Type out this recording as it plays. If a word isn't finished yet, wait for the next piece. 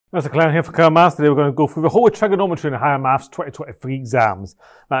Mr. Clown here for Car Maths. Today we're going to go through the whole of Trigonometry in the Higher Maths 2023 exams.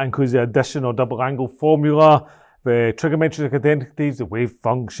 That includes the addition or double angle formula, the trigonometric identities, the wave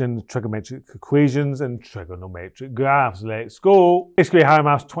function, the trigonometric equations, and trigonometric graphs. Let's go! SQA Higher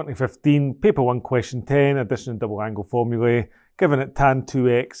Maths 2015, Paper 1, Question 10, addition and double angle formulae. Given that tan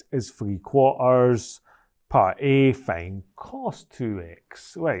 2x is 3/4. Part A, find cos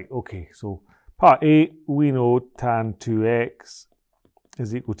 2x. Right, okay, so part A, we know tan 2x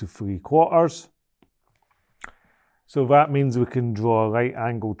is equal to 3/4. So that means we can draw a right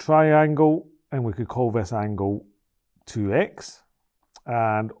angle triangle and we could call this angle 2x.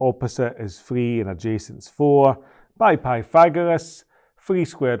 And opposite is 3 and adjacent is 4. By Pythagoras, 3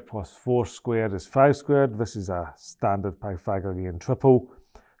 squared plus 4 squared is 5 squared. This is a standard Pythagorean triple.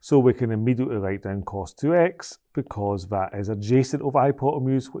 So we can immediately write down cos 2x because that is adjacent over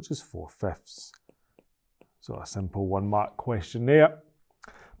hypotenuse, which is 4/5. So a simple 1 mark question there.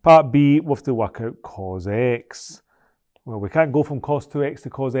 Part B, we have to work out cos x. Well, we can't go from cos 2x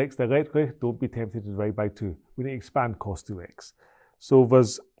to cos x directly. Don't be tempted to divide by 2. We need to expand cos 2x. So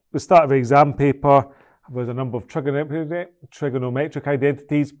there's the start of the exam paper. There's a number of trigonometric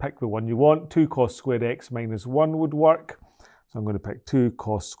identities. Pick the one you want. 2 cos squared x minus 1 would work. So I'm going to pick 2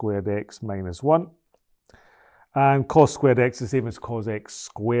 cos squared x minus 1. And cos squared x is the same as cos x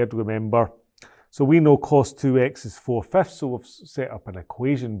squared, remember. So we know cos 2x is 4/5, so we've set up an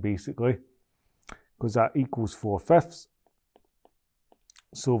equation basically, because that equals 4/5.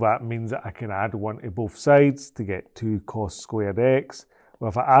 So that means that I can add 1 to both sides to get 2 cos squared x.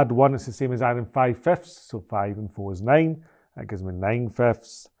 Well, if I add 1, it's the same as adding 5/5, so 5 and 4 is 9. That gives me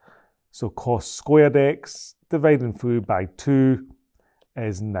 9/5. So cos squared x dividing through by 2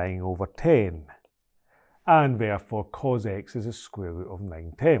 is 9/10. And therefore cos x is the square root of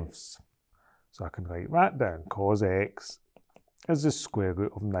 9/10. So I can write that down. Cos x is the square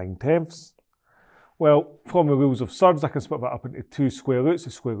root of 9/10. Well, from the rules of surds, I can split that up into 2 square roots,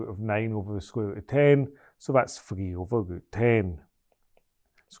 the square root of 9 over the square root of 10. So that's 3 over root 10.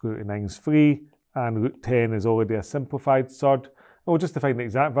 Square root of 9 is 3, and root 10 is already a simplified surd. And we'll just define the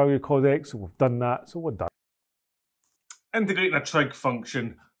exact value of cos x, so we've done that, so we're done. Integrating a trig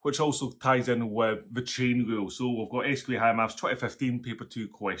function, which also ties in with the chain rule. So we've got SQA Higher Maths 2015, Paper 2,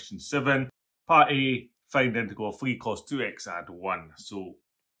 Question 7. Part A, find the integral of 3 cos 2x add 1. So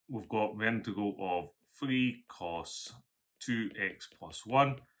we've got the integral of 3 cos 2x plus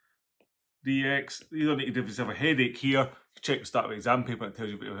 1 dx. You don't need to give yourself a headache here. Check the start of the exam paper and it tells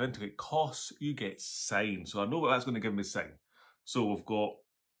you if you integrate cos, you get sine. So I know what that's going to give me sine. So we've got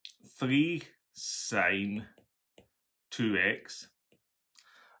 3 sine 2x.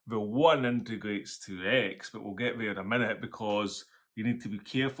 The 1 integrates to x, but we'll get there in a minute because you need to be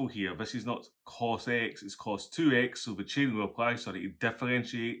careful here. This is not cos x, it's cos 2x, so the chain rule applies. So you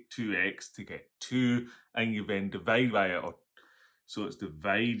differentiate 2x to get 2, and you then divide by it. So it's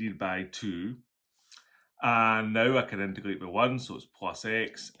divided by 2. And now I can integrate the 1, so it's plus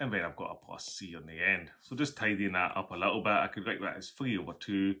x, and then I've got a plus c on the end. So just tidying that up a little bit, I could write that as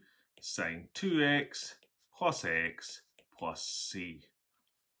 3/2 sine 2x plus x plus c.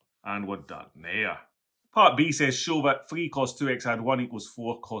 And we're done there. Part B says, show that 3 cos 2x add 1 equals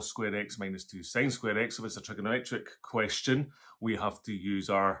 4 cos squared x minus 2 sine squared x. So it's a trigonometric question. We have to use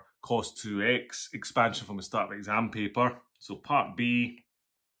our cos 2x expansion from the start of the exam paper. So part B,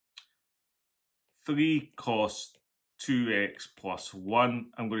 3 cos 2x plus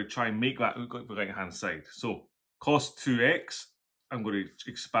 1. I'm going to try and make that look like the right hand side. So cos 2x, I'm going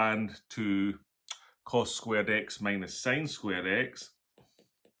to expand to cos squared x minus sine squared x.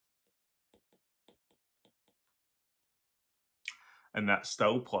 And that's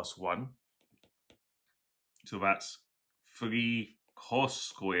still plus 1. So that's 3 cos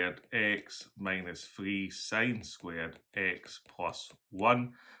squared x minus 3 sine squared x plus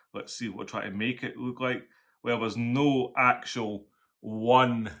 1. Let's see what we're trying to make it look like. Well, there's no actual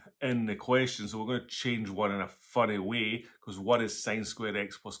 1 in the question, so we're going to change 1 in a funny way, because 1 is sine squared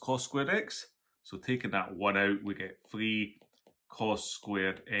x plus cos squared x. So taking that 1 out, we get 3 cos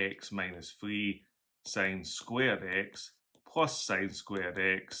squared x minus 3 sine squared x plus sine squared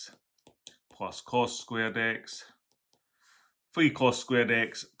x plus cos squared x. 3 cos squared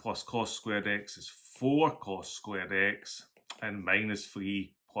x plus cos squared x is 4 cos squared x, and minus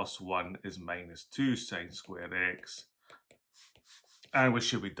 3 plus 1 is minus 2 sine squared x. And we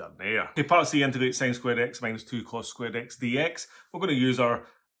should be done there. Okay, part C, integrate sine squared x minus 2 cos squared x dx. We're going to use our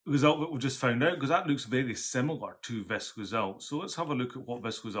result that we just found out because that looks very similar to this result. So let's have a look at what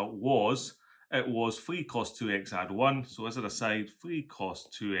this result was. It was 3 cos 2x add 1. So as an aside, 3 cos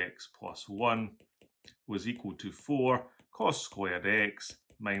 2x plus 1 was equal to 4 cos squared x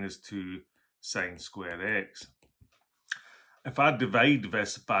minus 2 sine squared x. If I divide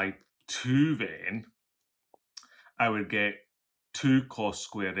this by 2 then, I would get 2 cos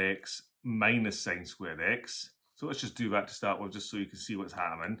squared x minus sine squared x. So let's just do that to start with, just so you can see what's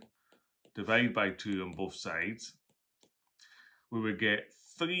happening. Divide by 2 on both sides. We would get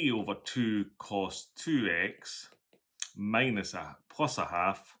 3 over 2 cos 2x minus plus a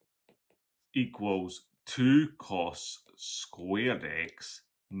half equals 2 cos squared x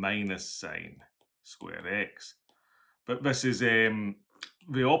minus sine squared x. But this is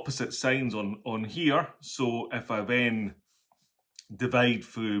the opposite signs on here. So if I then divide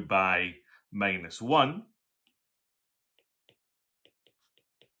through by minus 1,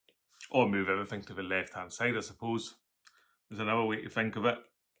 or move everything to the left hand side, I suppose, there's another way to think of it.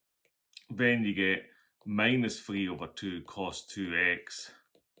 Then you get minus 3 over 2 cos 2x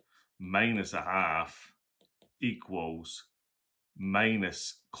minus a half equals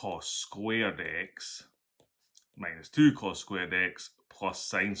minus cos squared x minus 2 cos squared x plus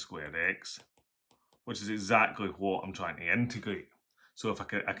sine squared x, which is exactly what I'm trying to integrate. So if I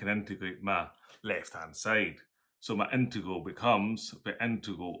can integrate my left hand side. So my integral becomes the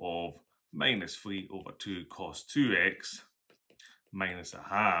integral of minus 3 over 2 cos 2x minus a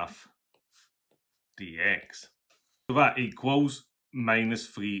half dx. So that equals minus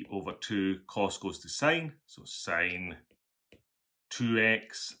 3 over 2 cos goes to sine, so sine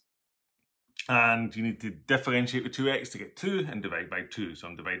 2x. And you need to differentiate with 2x to get 2 and divide by 2. So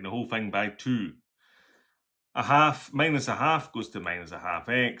I'm dividing the whole thing by 2. A half minus a half goes to minus a half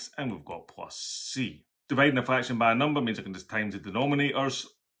x, and we've got plus c. Dividing a fraction by a number means I can just times the denominators.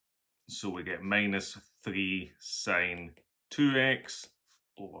 So we get minus 3 sine 2x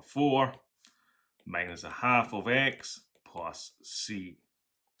over 4 minus a half of x plus c.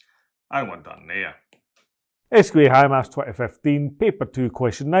 And we're done there. SQA Higher Maths 2015, Paper 2,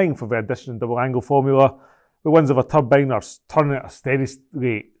 Question 9 for the addition and double angle formula. The winds of a turbine are turning at a steady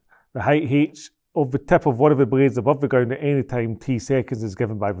rate. The height h of the tip of one of the blades above the ground at any time t seconds is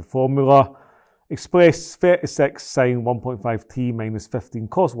given by the formula. Express 36 sine 1.5t minus 15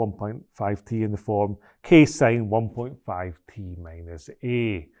 cos 1.5t in the form k sine 1.5t minus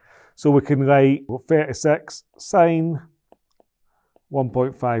a. So we can write 36 sine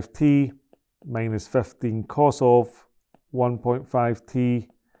 1.5t minus 15 cos of 1.5t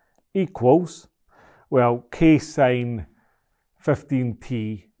equals, well, k sine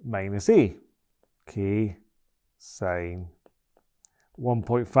 15t minus a. K sine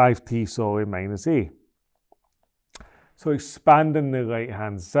 1.5t, sorry, minus a. So expanding the right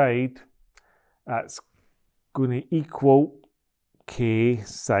hand side, that's going to equal k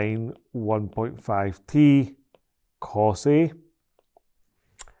sine 1.5t cos a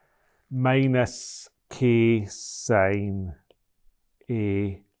minus k sine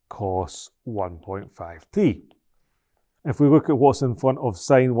a cos 1.5t. If we look at what's in front of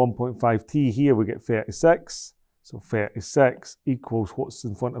sine 1.5t here, we get 36. So 36 equals what's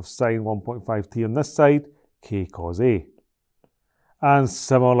in front of sine 1.5t on this side, k cos a. And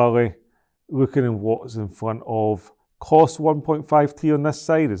similarly, looking at what's in front of cos 1.5t on this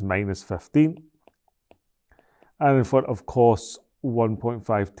side is minus 15. And in front of cos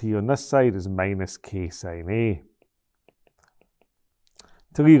 1.5t on this side is minus k sine a.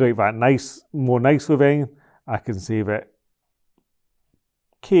 To rewrite that more nicely then, I can say that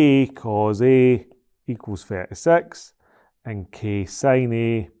k cos a equals 36 and k sine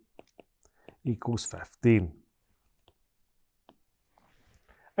a equals 15.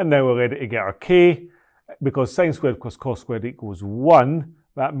 And now we're ready to get our k. Because sine squared plus cos squared equals 1,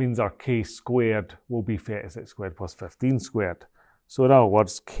 that means our k squared will be 36 squared plus 15 squared. So in other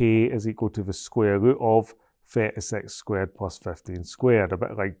words, k is equal to the square root of 36 squared plus 15 squared, a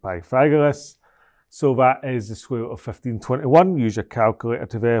bit like Pythagoras. So that is the square root of 1521. Use your calculator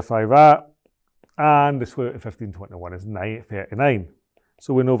to verify that. And the square root of 1521 is 39.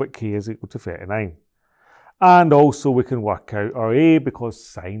 So we know that k is equal to 39. And also we can work out our a, because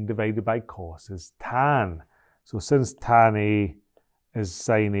sine divided by cos is tan. So since tan a is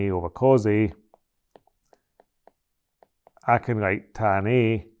sine a over cos a, I can write tan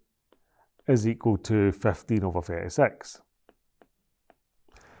a is equal to 15 over 36.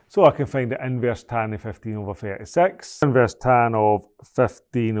 So I can find the inverse tan of 15 over 36. Inverse tan of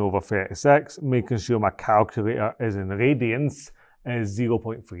 15 over 36, making sure my calculator is in radians, is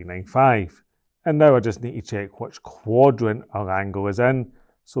 0.395. And now I just need to check which quadrant our angle is in.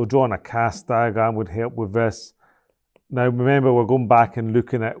 So drawing a cast diagram would help with this. Now remember, we're going back and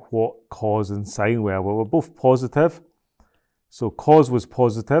looking at what cos and sine were. Well, we're both positive. So cos was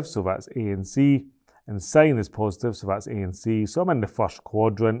positive, so that's A and C. and sine is positive, so that's A and C. So I'm in the first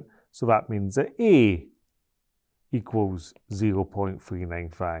quadrant, so that means that A equals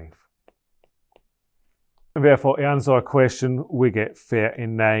 0.395. And therefore, to answer our question, we get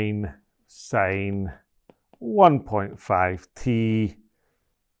 39 sine 1.5t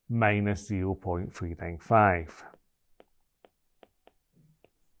minus 0.395.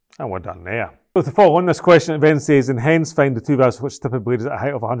 And we're done there. So to follow on this question, it then says, and hence find the two values for which the tip of the blade is at a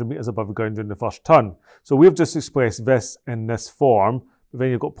height of 100 metres above the ground during the first turn. So we've just expressed this in this form, but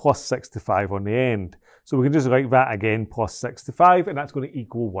then you've got plus 65 on the end. So we can just write that again, plus 65, and that's going to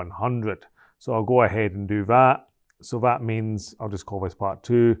equal 100. So I'll go ahead and do that. So that means, I'll just call this part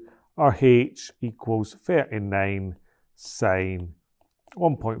 2, our h equals 39 sine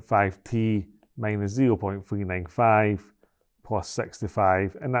 1.5t minus 0.395 plus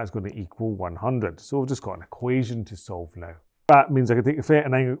 65, and that's going to equal 100. So we've just got an equation to solve now. That means I can take the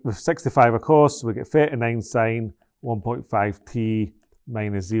 39 with 65 across, so we get 39 sine 1.5t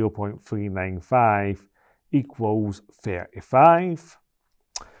minus 0.395 equals 35.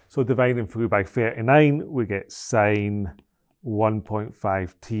 So dividing through by 39, we get sine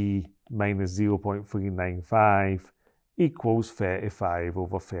 1.5t minus 0.395 equals 35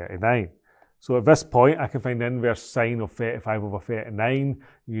 over 39. So at this point, I can find the inverse sine of 35 over 39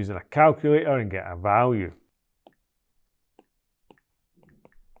 using a calculator and get a value.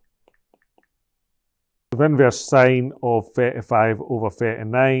 The inverse sine of 35 over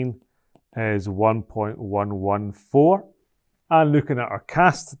 39 is 1.114. And looking at our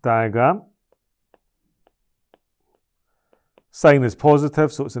cast diagram, sine is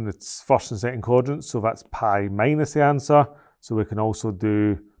positive, so it's in the first and second quadrants, so that's pi minus the answer. So we can also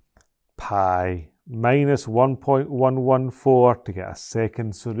do pi minus 1.114 to get a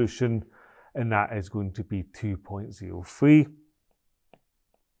second solution, and that is going to be 2.03.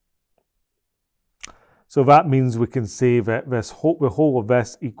 So that means we can say that the whole of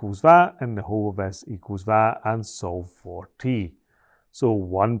this equals that, and the whole of this equals that, and solve for t. So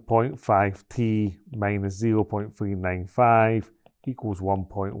 1.5t minus 0.395 equals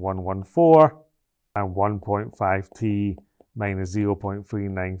 1.114, and 1.5t minus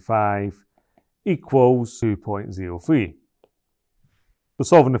 0.395 equals 2.03. So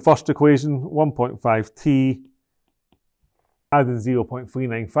solving the first equation, 1.5t adding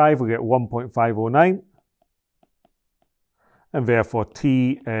 0.395, we get 1.509. And therefore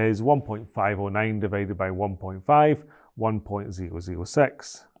t is 1.509 divided by 1.5,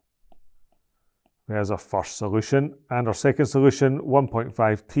 1.006. There's our first solution. And our second solution,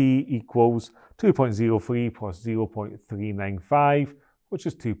 1.5t equals 2.03 plus 0.395, which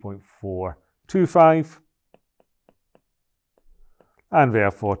is 2.425. And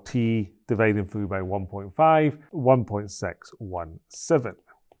therefore t dividing through by 1.5, 1.617.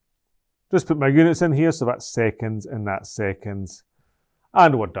 Just put my units in here, so that's seconds and that's seconds.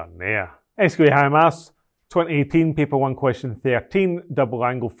 And we're done there. SQA Higher Maths, 2018, paper 1, question 13, double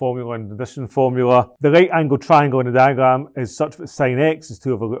angle formula and addition formula. The right angle triangle in the diagram is such that sine x is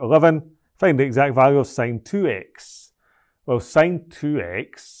 2 over root 11. Find the exact value of sine 2x. Well, sine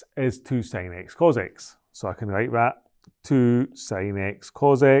 2x is 2 sine x cos x. So I can write that 2 sine x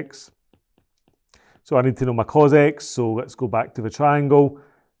cos x. So I need to know my cos x, so let's go back to the triangle.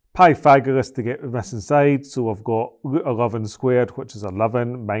 Pythagoras to get this inside, so I've got root 11 squared, which is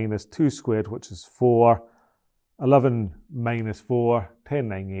 11, minus 2 squared, which is 4. 11 minus 4, 10,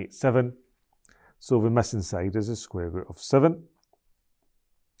 9, 8, 7. So the missing side is the square root of 7.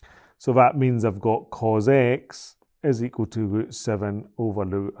 So that means I've got cos x is equal to root 7 over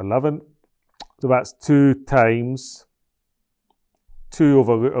root 11. So that's 2 times 2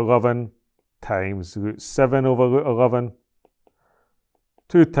 over root 11 times root 7 over root 11.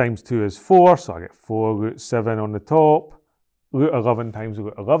 2 times 2 is 4, so I get 4 root 7 on the top. Root 11 times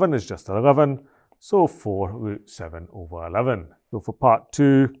root 11 is just 11, so 4 root 7 over 11. So for part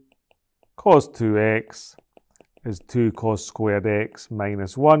 2, cos 2x is 2 cos squared x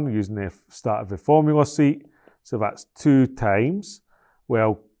minus 1 using the start of the formula sheet. So that's 2 times,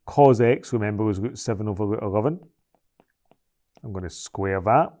 well, cos x, remember, was root 7 over root 11. I'm going to square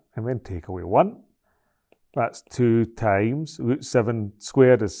that and then take away 1. That's 2 times root 7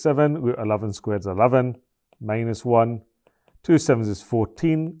 squared is 7, root 11 squared is 11, minus 1. 2 sevens is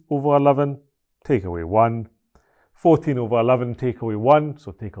 14 over 11, take away 1. 14 over 11, take away 1,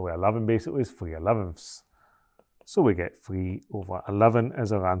 so take away 11 basically is 3 elevenths. So we get 3 over 11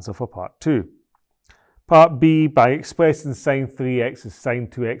 as our answer for part 2. Part B, by expressing sine 3x as sine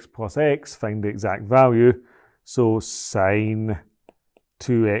 2x plus x, find the exact value. So sine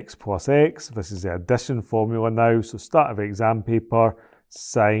 2x plus x, this is the addition formula now, so start of the exam paper,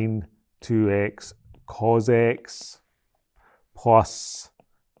 sine 2x cos x plus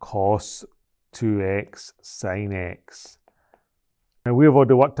cos 2x sine x. Now we've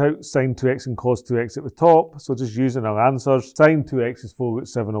already worked out sine 2x and cos 2x at the top, so just using our answers, sine 2x is 4 root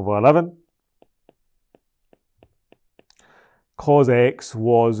 7 over 11. Cos x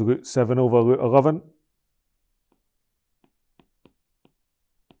was root 7 over root 11.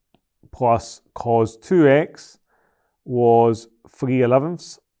 Plus cos 2x was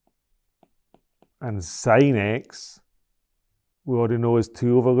 3/11. And sine x, we already know is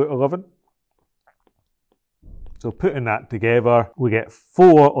 2 over root 11. So putting that together, we get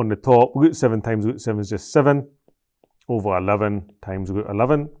 4 on the top. Root 7 times root 7 is just 7 over 11 times root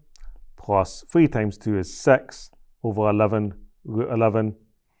 11. Plus 3 times 2 is 6 over 11 root 11.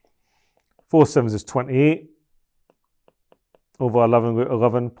 4 7s is 28 over 11 root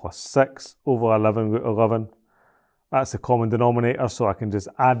 11 plus 6 over 11 root 11. That's the common denominator, so I can just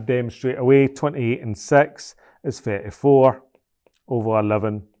add them straight away. 28 and 6 is 34 over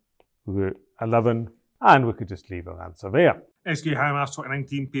 11 root 11. And we could just leave our answer there. SQA Higher Maths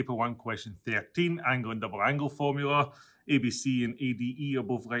 2019, Paper 1, Question 13, Angle and Double Angle Formula. ABC and ADE are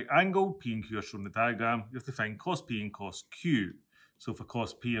both right angled. P and Q are shown in the diagram. You have to find cos P and cos Q. So for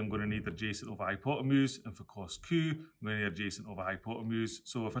cos P, I'm going to need adjacent over hypotenuse. And for cos Q, I'm going to need adjacent over hypotenuse.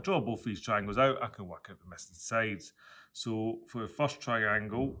 So if I draw both these triangles out, I can work out the missing sides. So for the first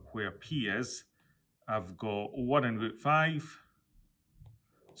triangle, where P is, I've got 1 and root 5.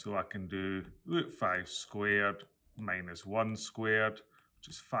 So I can do root 5 squared minus 1 squared, which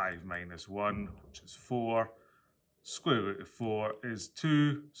is 5 minus 1, which is 4. Square root of 4 is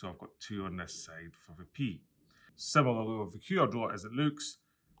 2, so I've got 2 on this side for the P. Similarly with the Q, I'll draw it as it looks.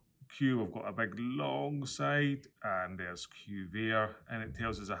 Q, we've got a big long side, and there's Q there, and it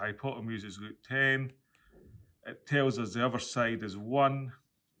tells us the hypotenuse is root 10. It tells us the other side is 1,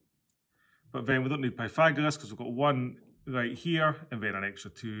 but then we don't need Pythagoras because we've got 1 right here, and then an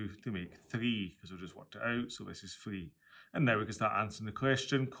extra 2 to make 3, because we've just worked it out, so this is 3. And now we can start answering the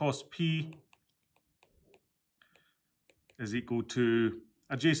question. Cos P is equal to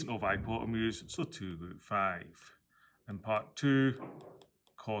adjacent over hypotenuse, so 2 root 5. And part 2,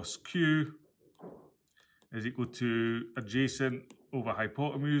 cos Q is equal to adjacent over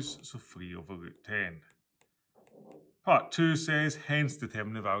hypotenuse, so 3 over root 10. Part 2 says, hence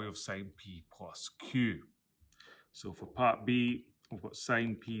determine the value of sine P plus Q. So for part B, we've got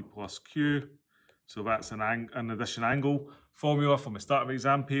sine P plus Q. So that's an addition angle formula from the start of the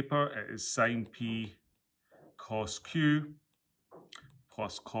exam paper. It is sine P cos Q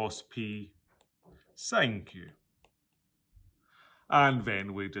plus cos P sine Q. And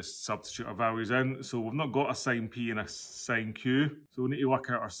then we just substitute our values in. So we've not got a sine P and a sine Q. So we need to work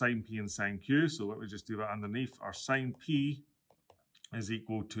out our sine P and sine Q. So let me just do that underneath. Our sine P is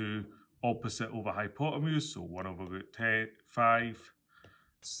equal to opposite over hypotenuse, so 1 over root 5.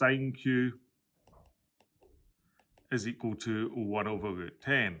 Sine Q is equal to 1 over root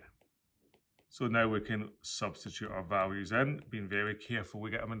 10. So now we can substitute our values in, being very careful we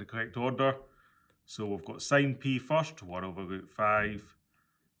get them in the correct order. So we've got sine P first, 1 over root 5,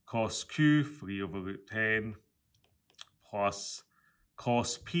 cos Q, 3 over root 10, plus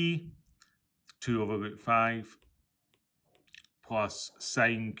cos P, 2 over root 5, plus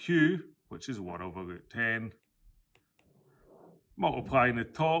sine Q, which is 1 over root 10. Multiplying the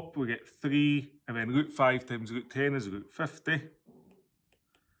top, we get 3, and then root 5 times root 10 is root 50,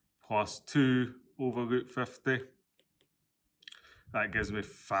 plus 2 over root 50. That gives me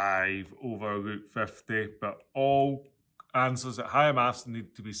 5 over root 50, but all answers at higher maths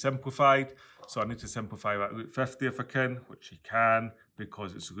need to be simplified. So I need to simplify that root 50 if I can, which you can,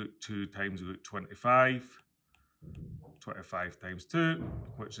 because it's root 2 times root 25. 25 times 2,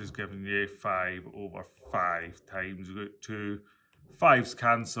 which is giving you 5 over 5 times root 2. 5's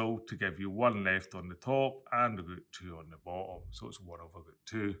cancel to give you 1 left on the top and root 2 on the bottom. So it's 1 over root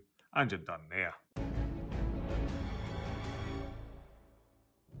 2, and you're done there.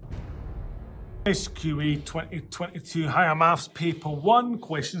 SQA 2022 Higher Maths Paper 1,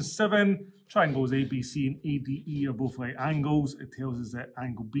 Question 7. Triangles ABC and ADE are both right angles. It tells us that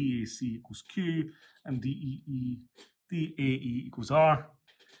angle BAC equals Q and DAE equals R.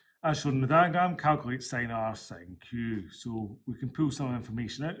 As shown in the diagram, calculate sine R, sine Q. So we can pull some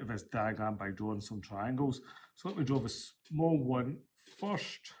information out of this diagram by drawing some triangles. So let me draw the small one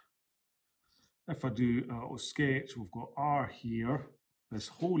first. If I do a little sketch, we've got R here. This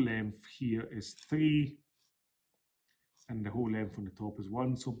whole length here is 3. And the whole length on the top is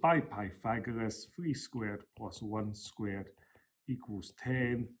 1. So by Pythagoras, 3 squared plus 1 squared equals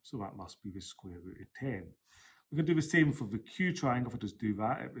 10. So that must be the square root of 10. We can do the same for the Q triangle if I just do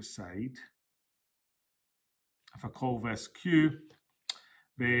that at the side. if I call this Q,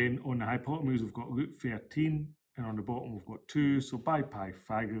 then on the hypotenuse we've got root 13, and on the bottom we've got 2. So by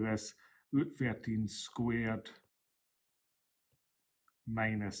Pythagoras, root 13 squared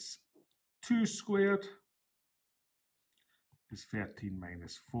minus 2 squared is 13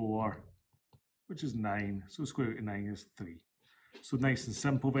 minus 4, which is 9. So square root of 9 is 3. So nice and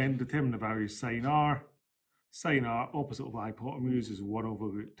simple then. Determine the value of sine r. Sine r, opposite of the hypotenuse, is 1 over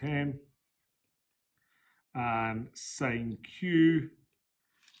root 10. And sine q,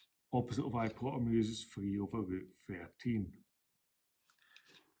 opposite of hypotenuse, is 3 over root 13.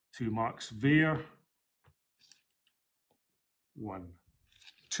 2 marks there. 1,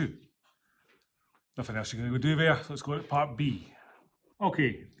 2. Nothing else you're going to do there, so let's go to part B.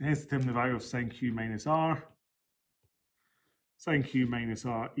 Okay, let's determine the value of sine q minus r. Sine q minus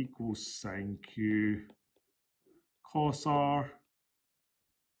r equals sine q cos r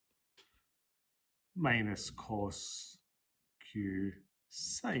minus cos q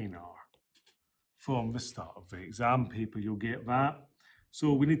sine r. From the start of the exam paper, you'll get that.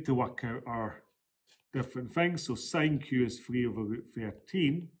 So we need to work out our different things. So sine q is 3 over root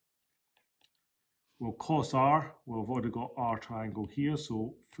 13. Well, cos r, well, we've already got our triangle here,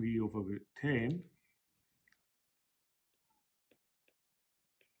 so 3 over root 10.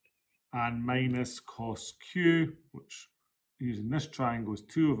 And minus cos q, which using this triangle is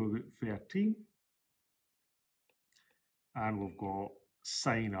 2 over root 13. And we've got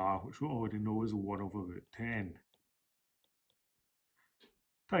sine r, which we already know is 1 over root 10.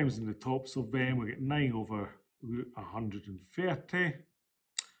 Times in the tops of them, we get 9 over root 130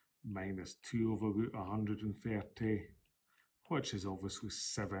 minus 2 over root 130, which is obviously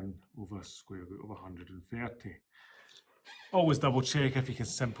 7 over square root of 130. Always double check if you can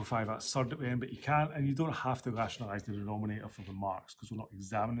simplify that third at the end, but you can't, and you don't have to rationalise the denominator for the marks because we're not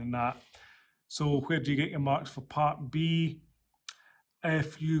examining that. So where do you get your marks for part B?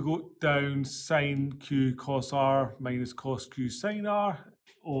 If you wrote down sine q cos r minus cos q sine r,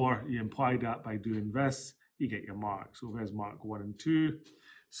 or you imply that by doing this, you get your marks. So there's mark 1 and 2.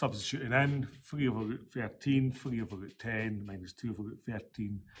 Substituting in 3 over root 13, 3 over root 10 minus 2 over root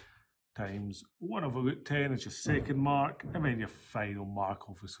 13 times 1 over root 10 is your second mark, and then your final mark,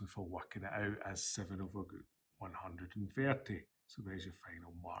 obviously, for working it out is 7 over root 130. So there's your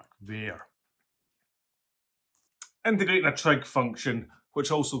final mark there. Integrating a trig function,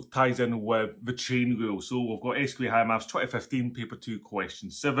 which also ties in with the chain rule. So we've got SQA Higher Maths 2015, paper 2,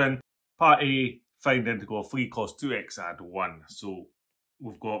 question 7. Part A, find the integral of 3 cos 2x add 1. So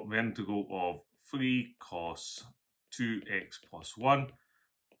we've got the integral of 3 cos 2x plus 1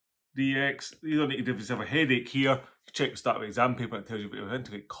 dx. You don't need to, if you have a headache here, check the start of the exam paper, it tells you if you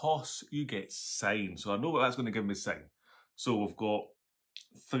integrate cos, you get sine. So I know what that's going to give me sine. So we've got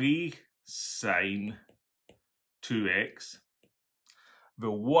 3 sine 2x. The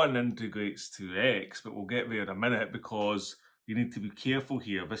 1 integrates to x, but we'll get there in a minute because you need to be careful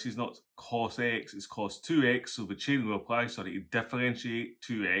here. This is not cos x, it's cos 2x, so the chain will apply. So you differentiate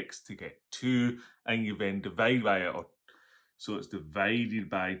 2x to get 2, and you then divide by it. So it's divided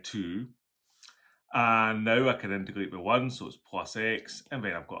by 2. And now I can integrate the 1, so it's plus x, and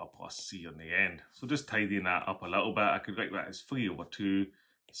then I've got a plus c on the end. So just tidying that up a little bit, I could write that as 3 over 2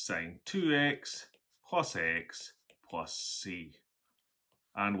 sine 2x plus x plus c.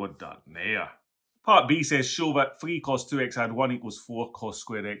 And we're done there. Part B says, show that 3 cos 2x add 1 equals 4 cos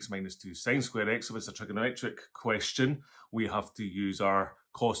squared x minus 2 sine squared x. So it's a trigonometric question. We have to use our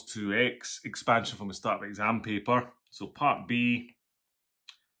cos 2x expansion from the start of the exam paper. So part B,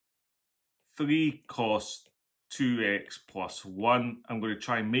 3 cos 2x plus 1. I'm going to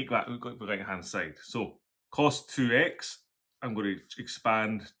try and make that look like the right hand side. So cos 2x, I'm going to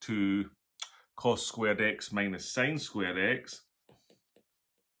expand to cos squared x minus sine squared x.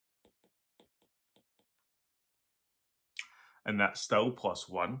 And that's still plus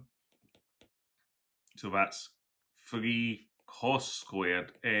 1. So that's 3 cos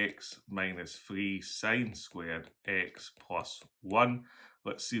squared x minus 3 sine squared x plus 1.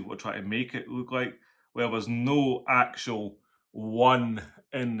 Let's see what we're trying to make it look like. Well, there's no actual 1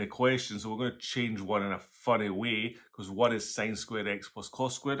 in the question, so we're going to change 1 in a funny way, because 1 is sine squared x plus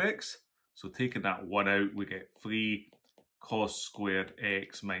cos squared x. So taking that 1 out, we get 3 cos squared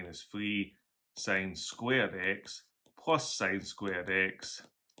x minus 3 sine squared x plus sine squared x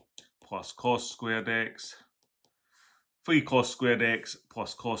plus cos squared x. 3 cos squared x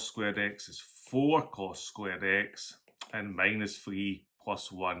plus cos squared x is 4 cos squared x, and minus 3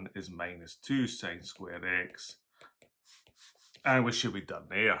 plus 1 is minus 2 sine squared x. And we should be done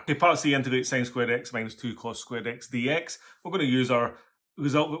there. Okay, part C, integrate sine squared x minus 2 cos squared x dx. We're going to use our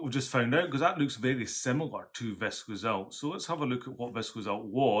result that we've just found out, because that looks very similar to this result. So let's have a look at what this result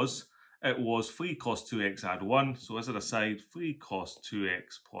was. It was 3 cos 2x add 1. So as an aside, 3 cos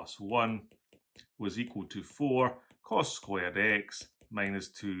 2x plus 1 was equal to 4 cos squared x minus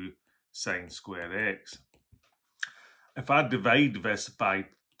 2 sine squared x. If I divide this by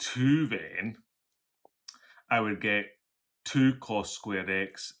 2 then, I would get 2 cos squared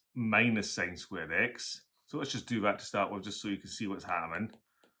x minus sine squared x. So let's just do that to start with, just so you can see what's happening.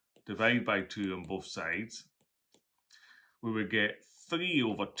 Divide by 2 on both sides. We would get 3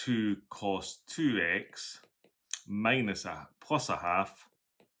 over 2 cos 2x minus plus a half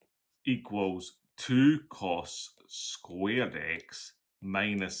equals 2 cos squared x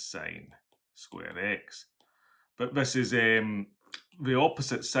minus sine squared x. But this is the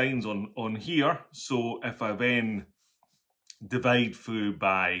opposite signs on here. So if I then divide through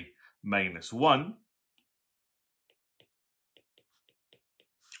by minus 1,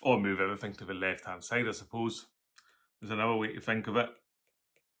 or move everything to the left-hand side, I suppose, there's another way to think of it.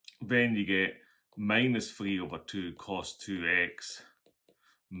 Then you get minus 3 over 2 cos 2x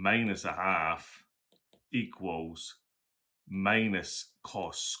minus a half equals minus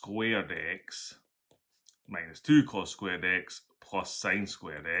cos squared x minus 2 cos squared x plus sine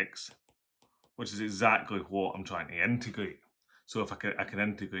squared x, which is exactly what I'm trying to integrate. So if I can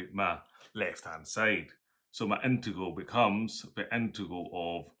integrate my left-hand side. So my integral becomes the integral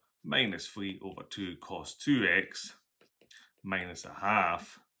of minus 3 over 2 cos 2x minus a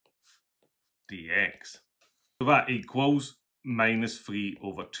half dx. So that equals minus 3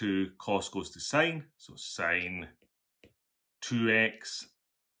 over 2 cos goes to sine, so sine 2x.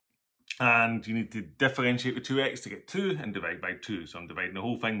 And you need to differentiate the 2x to get 2 and divide by 2. So I'm dividing the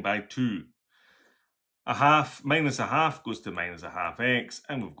whole thing by 2. A half minus a half goes to minus a half x,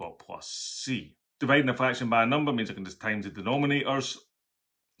 and we've got plus c. Dividing a fraction by a number means I can just times the denominators.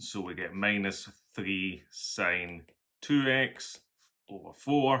 So we get minus 3 sine 2x over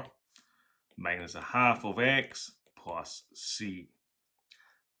 4 minus a half of x plus c.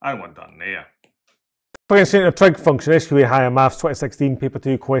 And we're done there. Differentiating a trig function, SQA Higher Maths 2016, paper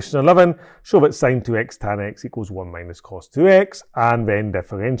 2, question 11. Show that sine 2x tan x equals 1 minus cos 2x, and then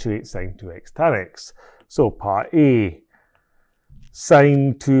differentiate sine 2x tan x. So part A,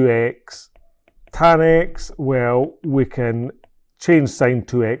 sine 2x tan x, well, we can change sine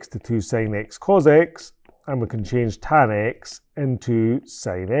 2x to 2 sine x cos x, and we can change tan x into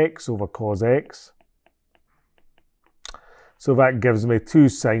sine x over cos x. So that gives me 2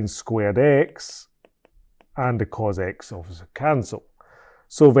 sine squared x, and the cos x obviously cancel.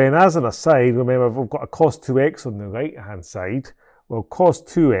 So then as an aside, remember we've got a cos 2x on the right hand side. Well, cos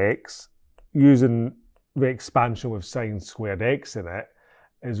 2x, using the expansion with sine squared x in it,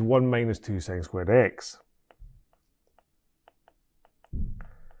 is 1 minus 2 sine squared x.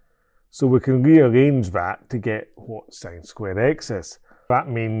 So we can rearrange that to get what sine squared x is. That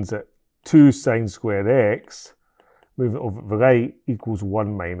means that 2 sine squared x, moving it over to the right, equals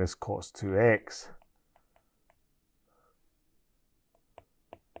 1 minus cos 2x.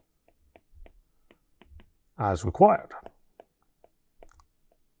 As required.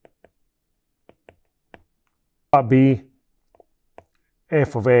 Part B,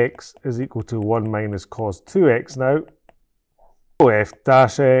 f of x is equal to 1 minus cos 2x now. So f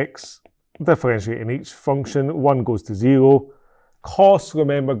dash x, differentiating each function, 1 goes to 0. Cos,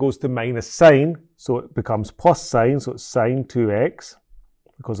 remember, goes to minus sine, so it becomes plus sine, so it's sine 2x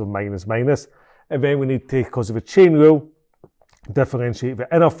because of minus minus. And then we need to, because of a chain rule, differentiate the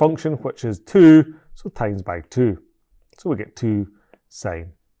inner function, which is 2, so times by 2. So we get 2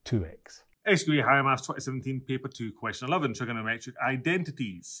 sine 2x. SQA Higher Maths 2017, paper 2, question 11, Trigonometric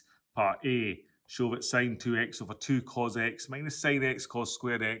Identities. Part A, show that sine 2x over 2 cos x minus sine x cos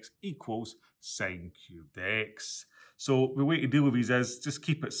squared x equals sine cubed x. So the way to deal with these is just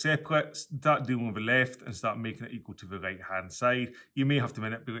keep it separate, start dealing with the left and start making it equal to the right hand side. You may have to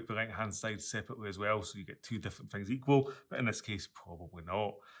manipulate the right hand side separately as well, so you get 2 different things equal, but in this case probably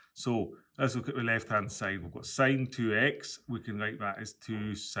not. So let's look at the left hand side. We've got sine 2x, we can write that as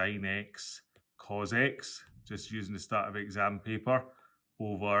 2 sine x cos x, just using the start of the exam paper,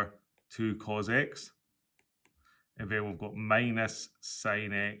 over 2 cos x. And then we've got minus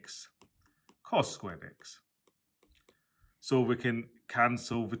sine x cos squared x. So we can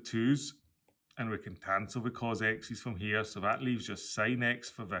cancel the 2's and we can cancel the cos x's from here. So that leaves just sine x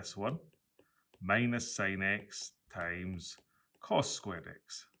for this one, minus sine x times cos squared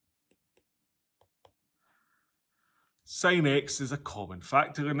x. Sine x is a common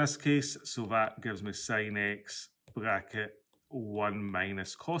factor in this case, so that gives me sine x bracket 1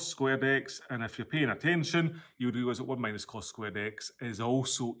 minus cos squared x. And if you're paying attention, you'll realise that 1 minus cos squared x is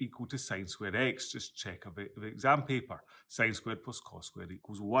also equal to sine squared x. Just check the exam paper. Sine squared plus cos squared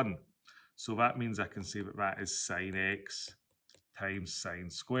equals 1. So that means I can say that that is sine x times sine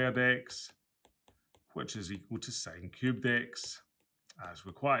squared x, which is equal to sine cubed x as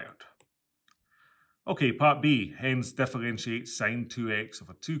required. Okay, part B, hence differentiate sine 2x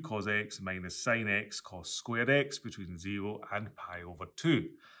over 2 cos x minus sine x cos squared x between 0 and pi over 2.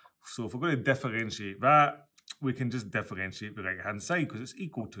 So if we're going to differentiate that, we can just differentiate the right-hand side because it's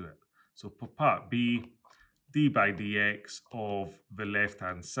equal to it. So for part B, d by dx of the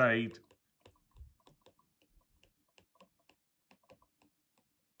left-hand side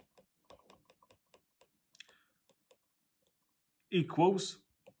equals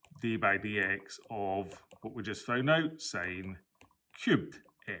d by dx of what we just found out, sine cubed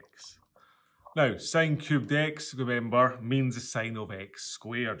x. Now, sine cubed x, remember, means the sine of x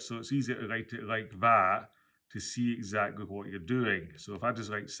squared. So it's easier to write it like that to see exactly what you're doing. So if I just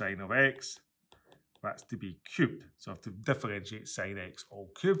write sine of x, that's to be cubed. So I have to differentiate sine x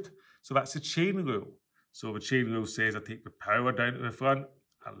all cubed. So that's the chain rule. So the chain rule says I take the power down to the front,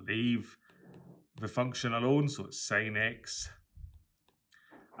 I leave the function alone, so it's sine x.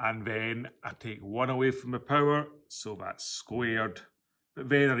 And then I take 1 away from the power, so that's squared. But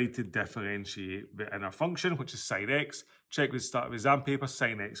then I need to differentiate the inner function, which is sine x. Check the start of the exam paper,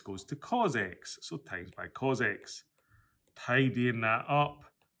 sine x goes to cos x, so times by cos x. Tidying that up,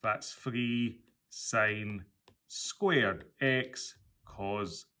 that's 3 sine squared x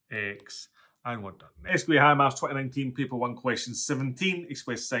cos x. And we're done. SQA Higher Maths 2019, paper 1, question 17.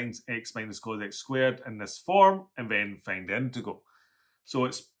 Express sine x minus cos x squared in this form, and then find the integral. So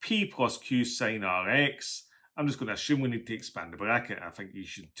it's p plus q sine rx. I'm just going to assume we need to expand the bracket. I think you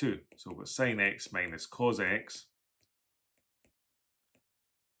should too. So we've got sine x minus cos x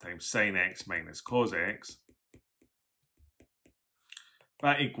times sine x minus cos x.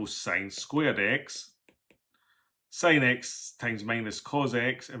 That equals sine squared x. Sine x times minus cos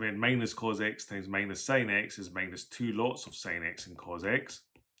x, and then minus cos x times minus sine x is minus 2 lots of sine x and cos x.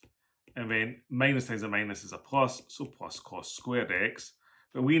 And then minus times a minus is a plus, so plus cos squared x.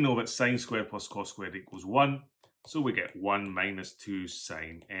 But we know that sine squared plus cos squared equals 1. So we get 1 minus 2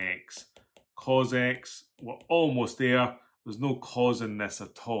 sine x cos x. We're almost there. There's no cos in this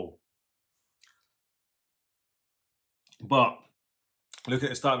at all. But look at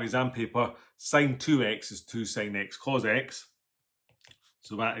the start of the exam paper. Sine 2x is 2 sine x cos x.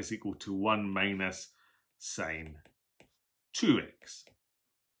 So that is equal to 1 minus sine 2x.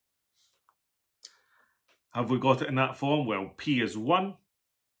 Have we got it in that form? Well, p is 1,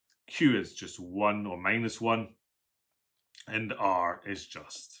 q is just 1 or minus 1, and r is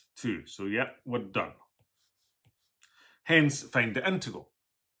just 2. So yeah, we're done. Hence, find the integral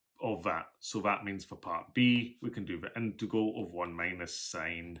of that. So that means for part B, we can do the integral of 1 minus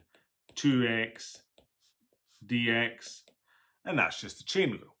sine 2x dx, and that's just the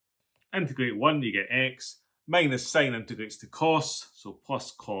chain rule. Integrate 1, you get x, minus sine integrates to cos, so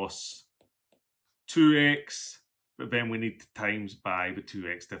plus cos 2x, but then we need to times by the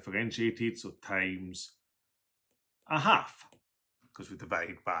 2x differentiated, so times a half, because we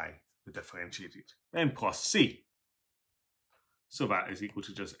divide by the differentiated. Then plus c. So that is equal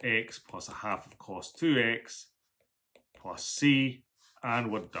to just x plus a half of cos 2x plus c, and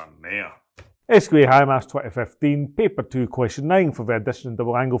we're done there. SQA Higher Maths 2015, paper 2, question 9 for the addition and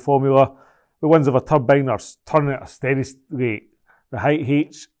double angle formula. The winds of a turbine are turning at a steady rate. The height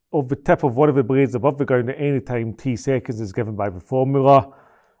h of the tip of one of the blades above the ground at any time t seconds is given by the formula.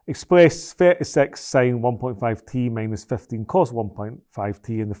 Express 36 sine 1.5t minus 15 cos 1.5t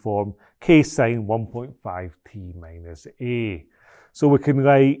in the form k sine 1.5t minus a. So we can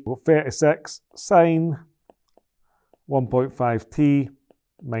write 36 sine 1.5t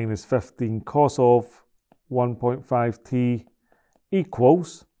minus 15 cos of 1.5t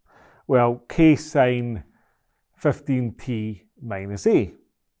equals, well, k sine 15t minus a.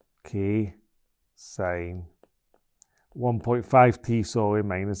 K sine 1.5t, sorry,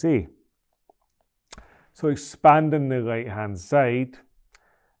 minus a. So expanding the right hand side,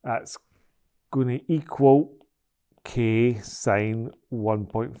 that's going to equal k sine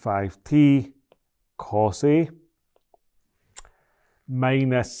 1.5t cos a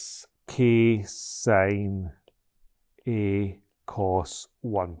minus k sine a cos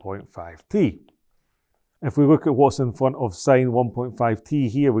 1.5t. If we look at what's in front of sine 1.5t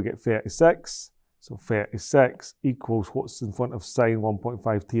here, we get 36. So 36 equals what's in front of sine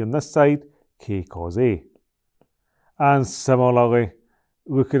 1.5t on this side, k cos a. And similarly,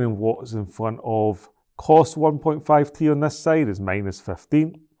 looking at what's in front of cos 1.5t on this side is minus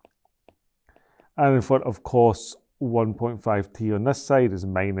 15. And in front of cos 1.5t on this side is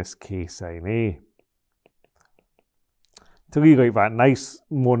minus k sine A. To rewrite that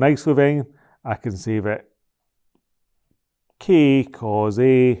more nicely then, I can say that k cos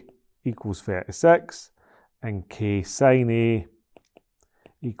A equals 36 and k sine A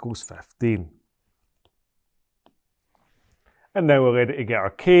equals 15. And now we're ready to get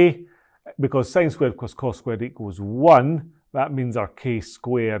our k. Because sine squared plus cos squared equals 1, that means our k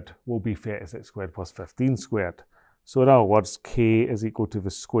squared will be 36 squared plus 15 squared. So in other words, k is equal to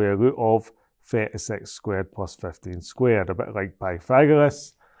the square root of 36 squared plus 15 squared, a bit like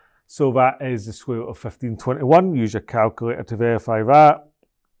Pythagoras. So that is the square root of 1521. Use your calculator to verify that.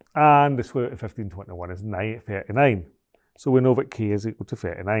 And the square root of 1521 is 39. So we know that k is equal to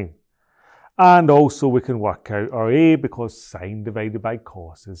 39. And also we can work out our a, because sine divided by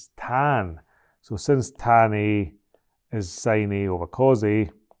cos is tan. So since tan A is sine A over cos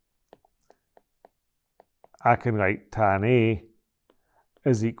A, I can write tan A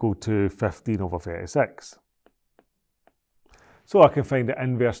is equal to 15 over 36. So I can find the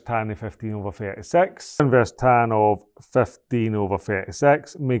inverse tan of 15 over 36. Inverse tan of 15 over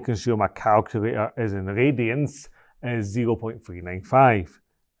 36, making sure my calculator is in radians, is 0.395.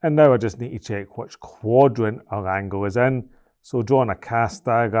 And now I just need to check which quadrant our angle is in. So drawing a cast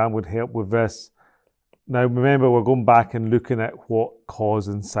diagram would help with this. Now remember, we're going back and looking at what cos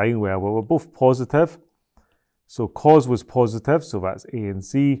and sine were. Well, we're both positive. So cos was positive, so that's A and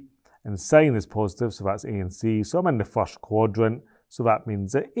C. And sine is positive, so that's A and C. So I'm in the first quadrant, so that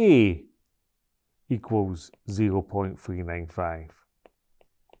means that A equals 0.395.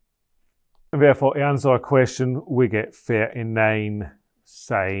 And therefore, to answer our question, we get 39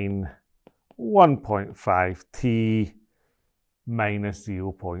 sine 1.5t minus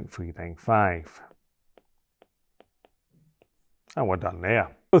 0.395. And we're done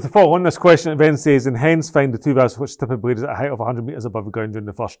there. So to follow on this question, it then says, and hence find the two values which tip of blade is at a height of 100 metres above the ground during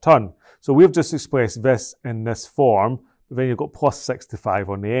the first turn. So we've just expressed this in this form, but then you've got plus 65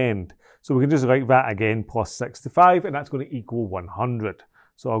 on the end. So we can just write that again, plus 65, and that's going to equal 100.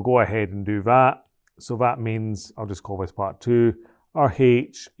 So I'll go ahead and do that. So that means, I'll just call this part 2, our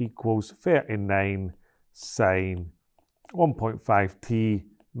h equals 39 sine 1.5t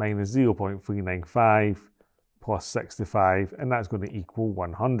minus 0.395 plus 65, and that's going to equal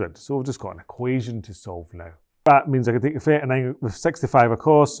 100. So we've just got an equation to solve now. That means I can take the 39 with 65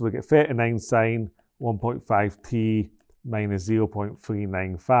 across, so we get 39 sine 1.5t minus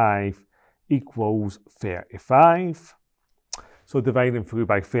 0.395 equals 35. So dividing through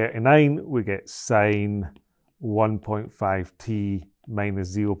by 39, we get sine 1.5t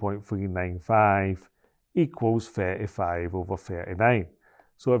minus 0.395 equals 35 over 39.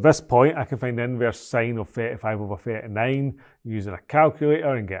 So at this point, I can find the inverse sine of 35 over 39 using a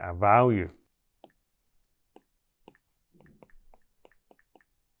calculator and get a value.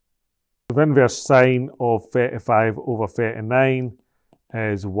 The inverse sine of 35 over 39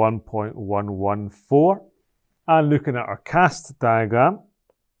 is 1.114. And looking at our cast diagram,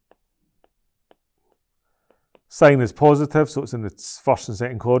 sine is positive, so it's in the first and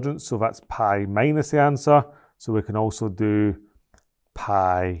second quadrants, so that's pi minus the answer. So we can also do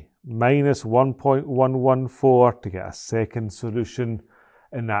pi minus 1.114 to get a second solution,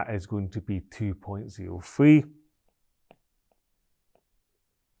 and that is going to be 2.03.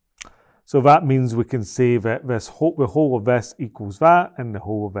 So that means we can say that the whole of this equals that, and the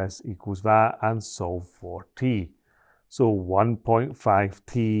whole of this equals that, and solve for t. So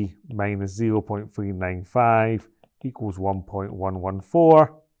 1.5t minus 0.395 equals 1.114,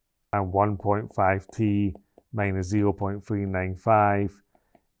 and 1.5t minus 0.395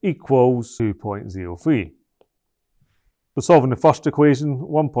 equals 2.03. So solving the first equation,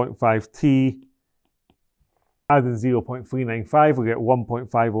 1.5t adding 0.395, we get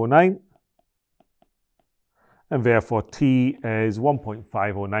 1.509. And therefore t is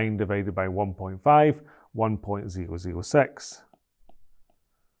 1.509 divided by 1.5, 1.006.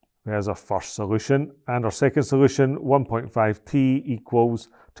 There's our first solution. And our second solution, 1.5t equals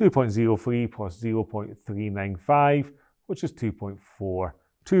 2.03 plus 0.395, which is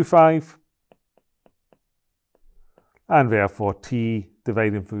 2.425. And therefore t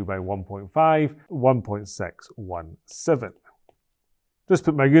dividing through by 1.5, 1.617. Just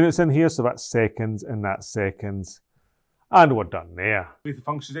put my units in here, so that's seconds and that's seconds. And we're done there. With the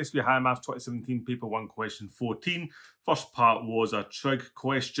functions, SQA Higher Maths 2017, paper 1, question 14. First part was a trig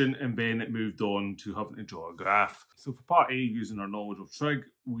question, and then it moved on to having to draw a graph. So for part A, using our knowledge of trig,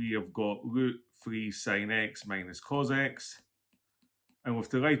 we have got root 3 sine x minus cos x and we have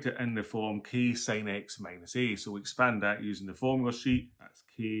to write it in the form k sine x minus a. So we expand that using the formula sheet. That's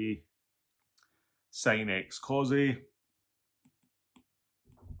k sine x cos a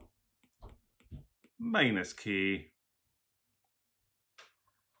minus k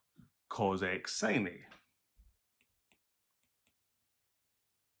cos x sine a.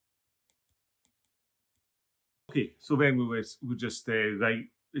 Okay, so then we just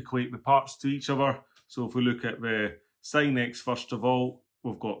equate the parts to each other. So if we look at the sine x first of all,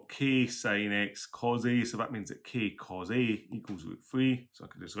 we've got k sine x cos a, so that means that k cos a equals root 3. So I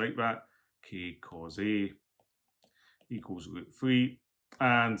can just write that, k cos a equals root 3.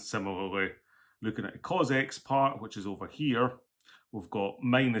 And similarly, looking at the cos x part, which is over here, we've got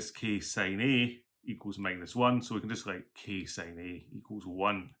minus k sine a equals minus 1. So we can just write k sine a equals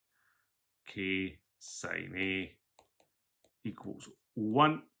 1. K sine a equals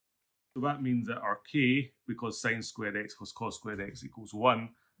 1. So that means that our k, because sine squared x plus cos squared x equals 1,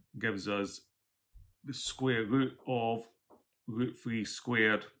 gives us the square root of root 3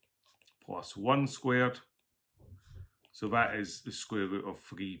 squared plus 1 squared. So that is the square root of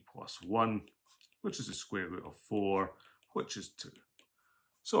 3 plus 1, which is the square root of 4, which is 2.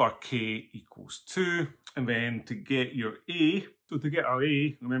 So our k equals 2. And then to get your a, so to get our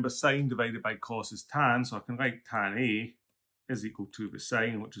a, remember sine divided by cos is tan, so I can write tan a is equal to the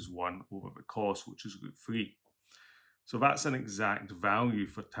sine, which is 1, over the cos, which is root 3. So that's an exact value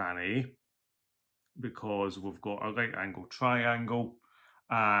for tan a, because we've got a right angle triangle,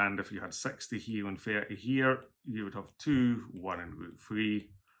 and if you had 60 here and 30 here, you would have 2, 1 and root 3.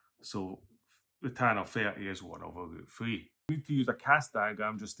 So the tan of 30 is 1 over root 3. We need to use a cast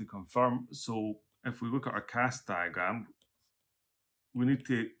diagram just to confirm. So if we look at our cast diagram, we need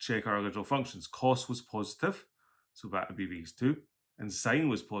to check our original functions. Cos was positive, so that would be these two. And sine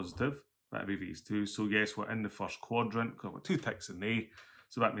was positive, that would be these two. So yes, we're in the first quadrant, because I've got 2 ticks in A.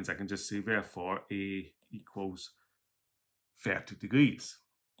 So that means I can just say, therefore, A equals 30 degrees.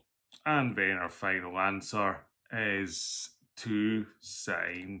 And then our final answer is 2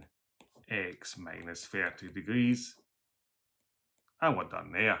 sine x minus 30 degrees. And we're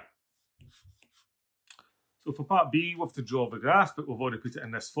done there. So for part B, we have to draw the graph, but we've already put it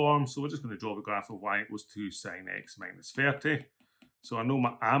in this form. So we're just going to draw the graph of y equals 2 sine x minus 30. So I know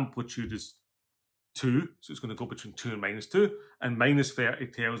my amplitude is 2, so it's going to go between 2 and minus 2. And minus 30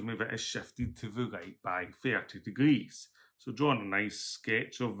 tells me that it's shifted to the right by 30 degrees. So drawing a nice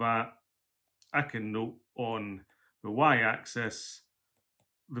sketch of that, I can note on the y-axis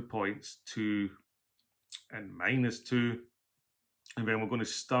the points 2 and minus 2. And then we're going to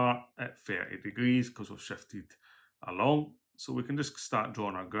start at 30 degrees because we've shifted along. So we can just start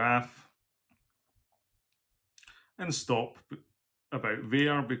drawing our graph and stop about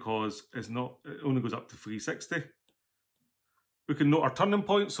there because it only goes up to 360. We can note our turning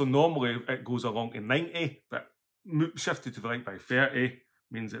point. So normally it goes along to 90, but shifted to the right by 30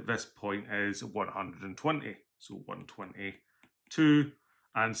 means that this point is 120. So 122.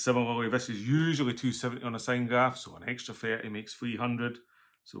 And similarly, this is usually 270 on a sine graph, so an extra 30 makes 300.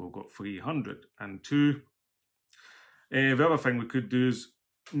 So we've got 302. The other thing we could do is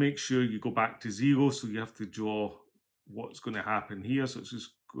make sure you go back to 0, so you have to draw what's going to happen here. So it's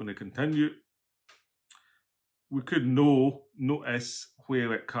just going to continue. We could notice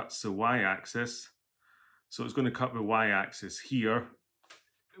where it cuts the y-axis. So it's going to cut the y-axis here,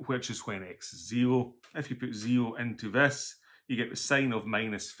 which is when x is 0. If you put 0 into this, you get the sine of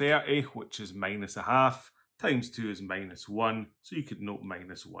minus 30, which is minus a half, times 2 is minus 1. So you could note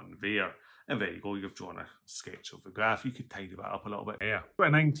minus 1 there. And there you go, you've drawn a sketch of the graph. You could tidy that up a little bit there.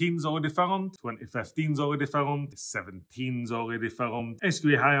 2019's already filmed, 2015's already filmed, 17's already filmed.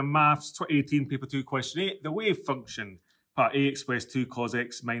 SQA Higher Maths, 2018 Paper 2, Question 8, the wave function. Part A expressed 2 cos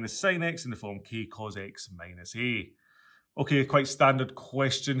x minus sine x in the form k cos x minus a. Okay, quite standard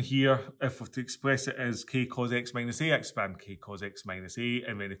question here. If we're to express it as k cos x minus a, I expand k cos x minus a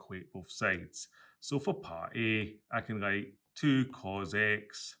and then equate both sides. So for part A, I can write 2 cos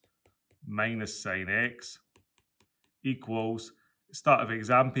x minus sine x equals, start of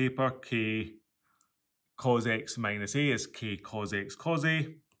exam paper, k cos x minus a is k cos x cos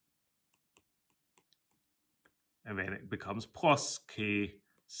a. And then it becomes plus k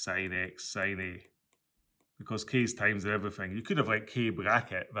sine x sine a. Because k's times everything. You could have like k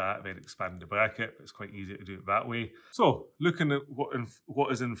bracket that, then expand the bracket, but it's quite easy to do it that way. So, looking at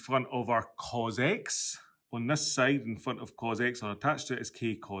what is in front of our cos x, on this side in front of cos x and attached to it is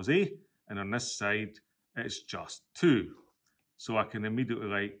k cos a, and on this side it's just 2. So I can immediately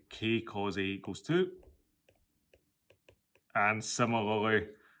write k cos a equals 2. And similarly,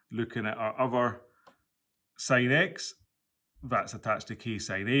 looking at our other sine x, that's attached to k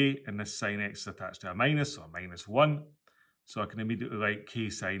sine A, and this sine x is attached to a minus, so a minus 1. So I can immediately write k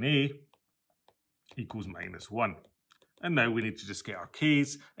sine A equals minus 1. And now we need to just get our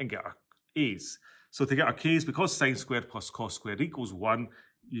k's and get our a's. So to get our k's, because sine squared plus cos squared equals 1,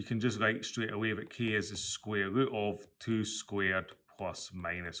 you can just write straight away that k is the square root of 2 squared plus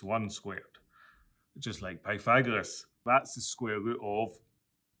minus 1 squared. Just like Pythagoras. That's the square root of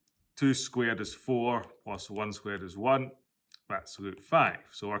 2 squared is 4 plus 1 squared is 1. That's root 5.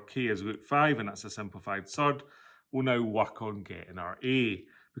 So our k is root 5, and that's a simplified third. We'll now work on getting our a.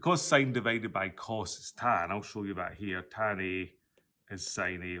 Because sine divided by cos is tan, I'll show you that here. Tan A is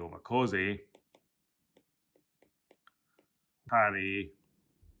sine A over cos A. Tan A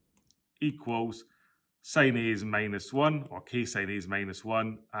equals sine A is minus 1, or k sine A is minus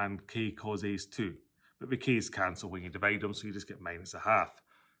 1, and k cos A is 2. But the k's cancel when you divide them, so you just get minus a half.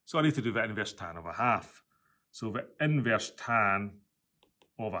 So I need to do the inverse tan of a half. So the inverse tan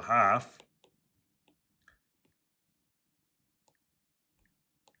of a half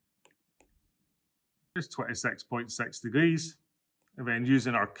is 26.6 degrees. And then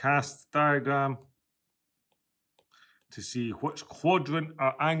using our cast diagram to see which quadrant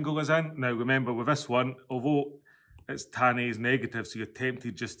our angle is in. Now remember with this one, although it's tan A is negative, so you're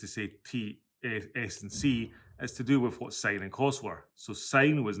tempted just to say T, S and C, it's to do with what sine and cos were. So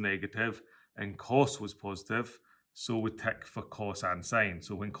sine was negative and cos was positive, so we tick for cos and sine.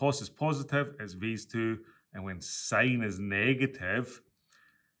 So when cos is positive, it's these two, and when sine is negative,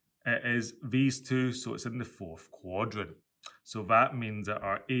 it is these two, so it's in the fourth quadrant. So that means that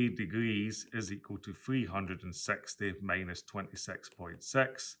our A degrees is equal to 360 minus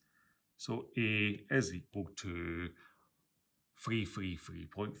 26.6. So A is equal to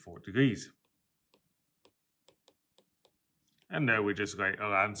 333.4 degrees. And now we just write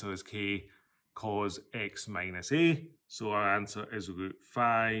our answer as k cos x minus A. So our answer is root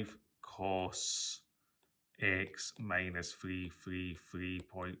 5 cos x minus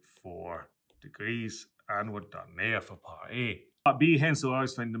 333.4 degrees. And we're done there for part A. Part B hence allows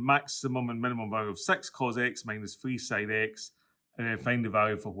us to find the maximum and minimum value of 6 cos x minus 3 sin x, and then find the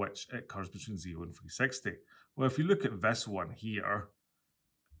value for which it occurs between 0 and 360. Well, if you look at this one here,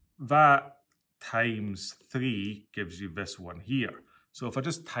 that times 3 gives you this one here. So if I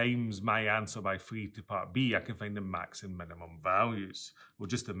just times my answer by 3 to part B, I can find the max and minimum values. Well,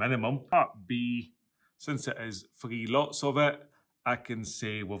 just the minimum. Part B, since it is 3 lots of it, I can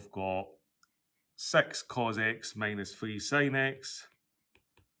say we've got 6 cos x minus 3 sin x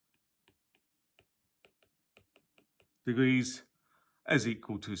degrees is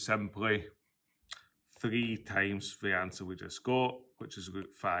equal to simply 3 times the answer we just got, which is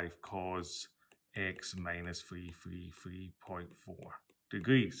root 5 cos x minus 333.4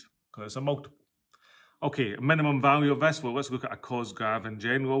 degrees, because it's a multiple. Okay, minimum value of this, well, let's look at a cos graph in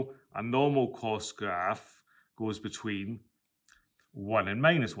general. A normal cos graph goes between 1 and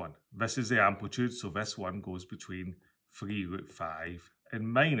minus 1. This is the amplitude, so this one goes between 3 root 5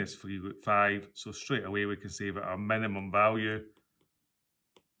 and minus 3 root 5. So straight away we can say that our minimum value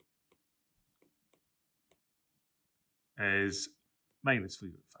is minus 3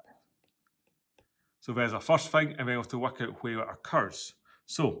 root 5. So there's our first thing, and then we have to work out where it occurs.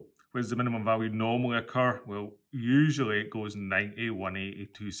 So where does the minimum value normally occur? Well, usually it goes 90, 180,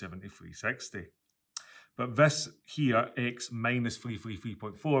 270, 360. But this here, x minus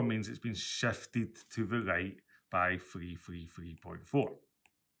 333.4, means it's been shifted to the right by 333.4.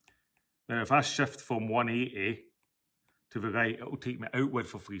 Now, if I shift from 180 to the right, it will take me outward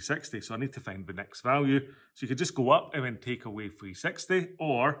for 360. So I need to find the next value. So you could just go up and then take away 360.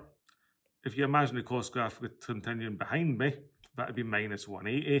 Or if you imagine the cos graph continuing behind me, that would be minus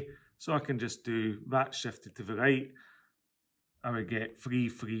 180. So I can just do that shifted to the right. I would get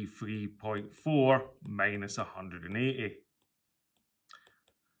 333.4 minus 180. If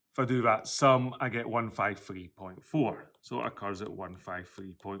I do that sum, I get 153.4. So it occurs at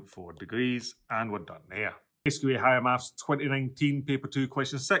 153.4 degrees, and we're done there. SQA Higher Maths 2019, Paper 2,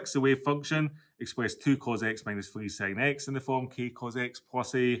 Question 6. The wave function express 2 cos x minus 3 sin x in the form k cos x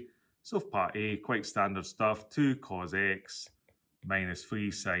plus a. So for part A, quite standard stuff. 2 cos x minus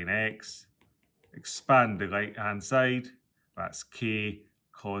 3 sin x. Expand the right-hand side. That's k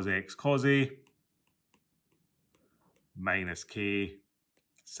cos x cos a minus k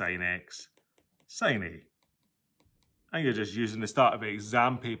sin x sin a. And you're just using the start of the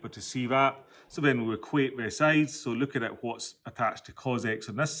exam paper to see that. So then we'll equate the sides. So looking at what's attached to cos x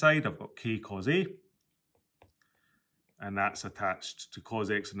on this side, I've got k cos a. And that's attached to cos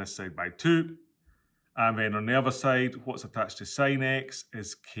x on this side by 2. And then on the other side, what's attached to sin x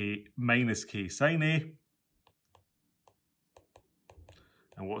is k minus k sin a.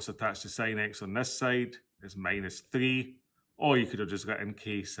 And what's attached to sine x on this side is minus 3. Or you could have just written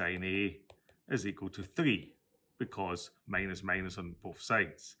k sine A is equal to 3, because minus minus on both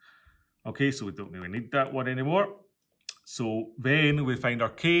sides. Okay, so we don't really need that one anymore. So then we find our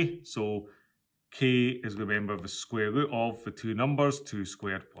k. So k is, remember, the square root of the two numbers, 2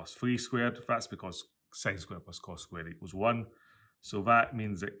 squared plus 3 squared. That's because sine squared plus cos squared equals 1. So that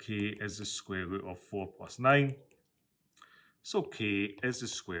means that k is the square root of 4 plus 9. So k is the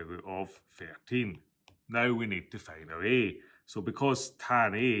square root of 13. Now we need to find our a. So because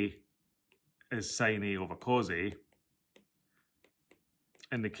tan a is sine a over cos a,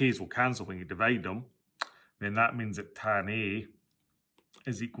 and the k's will cancel when you divide them, then that means that tan a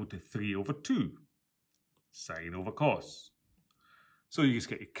is equal to 3 over 2 sine over cos. So you just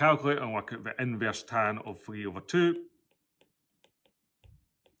get your calculator and work out the inverse tan of 3 over 2.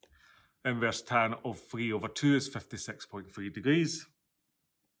 Inverse tan of 3 over 2 is 56.3 degrees.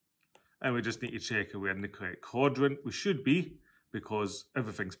 And we just need to check if we're in the correct quadrant. We should be, because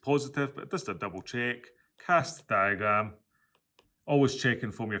everything's positive, but just a double check. Cast diagram. Always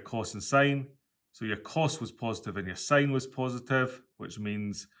checking from your cos and sine. So your cos was positive and your sine was positive, which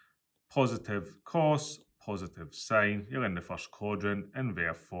means positive cos, positive sine. You're in the first quadrant, and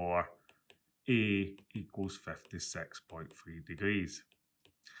therefore A equals 56.3 degrees.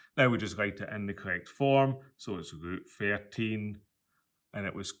 Now we just write it in the correct form. So it's root 13, and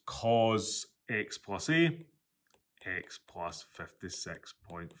it was cos x plus A, x plus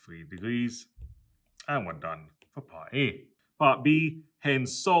 56.3 degrees. And we're done for part A. Part B,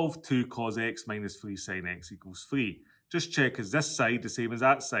 hence solve 2 cos x minus 3 sin x equals 3. Just check, is this side the same as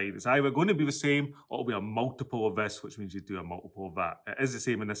that side? It's either going to be the same or it'll be a multiple of this, which means you do a multiple of that. It is the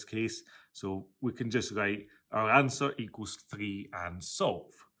same in this case, so we can just write our answer equals 3 and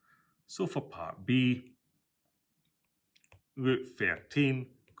solve. So for part B, root 13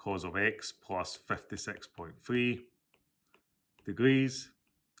 cos of x plus 56.3 degrees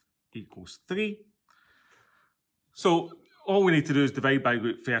equals 3. So all we need to do is divide by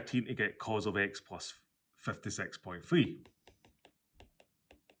root 13 to get cos of x plus 56.3.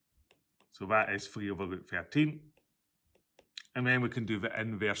 So that is 3 over root 13. And then we can do the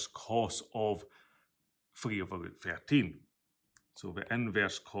inverse cos of 3 over root 13. So the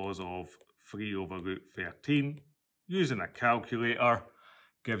inverse cos of 3 over root 13, using a calculator,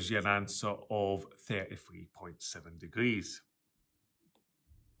 gives you an answer of 33.7 degrees.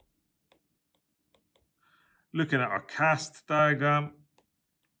 Looking at our cast diagram,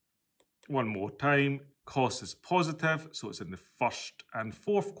 one more time, cos is positive, so it's in the first and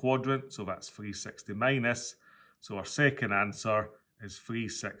fourth quadrant, so that's 360 minus. So our second answer is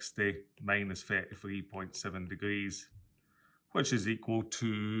 360 minus 33.7 degrees, which is equal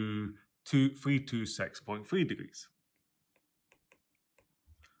to 326.3 degrees.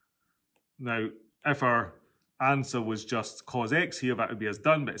 Now, if our answer was just cos x here, that would be as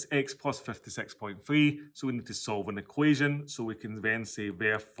done, but it's x plus 56.3, so we need to solve an equation. So we can then say,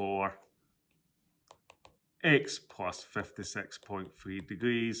 therefore, x plus 56.3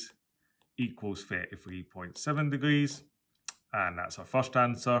 degrees equals 33.7 degrees. And that's our first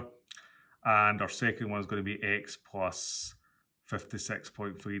answer. And our second one is going to be x plus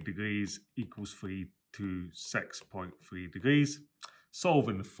 56.3 degrees equals 326.3 degrees.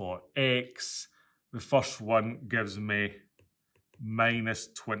 Solving for x, the first one gives me minus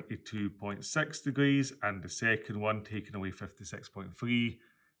 22.6 degrees, and the second one, taking away 56.3,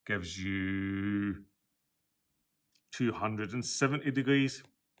 gives you 270 degrees.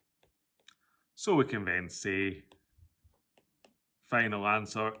 So we can then say, final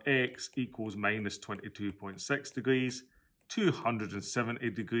answer, x equals minus 22.6 degrees, 270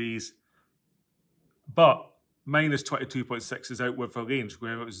 degrees, but minus 22.6 is out with a range,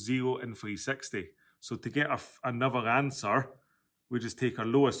 where it's 0 and 360. So to get another answer, we just take our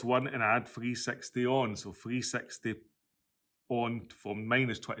lowest one and add 360 on. So 360 on from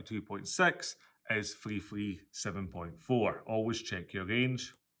minus 22.6 is 337.4. Always check your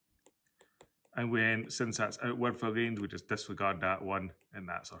range. And then, since that's out with a range, we just disregard that one, and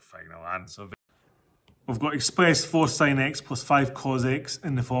that's our final answer. We've got express 4 sin x plus 5 cos x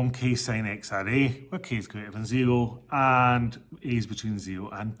in the form k sin x at a, where k is greater than 0 and a is between 0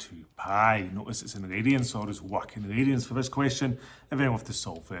 and 2 pi. Notice it's in radians, so I'll just work in radians for this question, and then we'll have to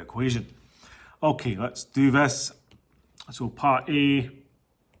solve the equation. Okay, let's do this. So part A,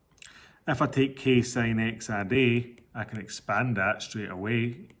 if I take k sin x at a, I can expand that straight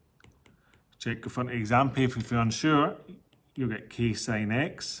away. Check the front of the exam paper if you're unsure. You'll get k sin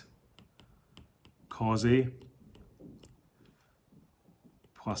x cos A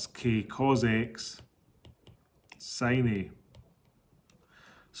plus k cos x sin A.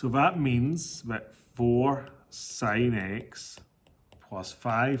 So that means that 4 sine x plus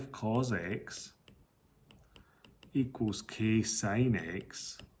 5 cos x equals k sine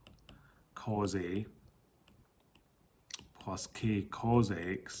x cos a plus k cos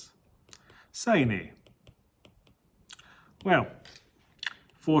x sine a. Well,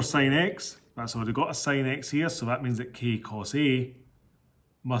 4 sine x, that's already got a sine x here, so that means that k cos a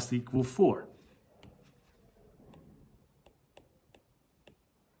must equal 4.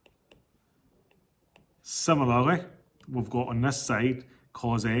 Similarly, we've got on this side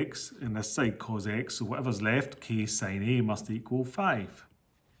cos x and this side cos x, so whatever's left, k sine a must equal 5.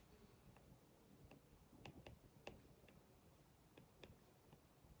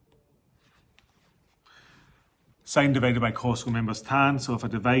 Sine divided by cos, remember, is tan, so if I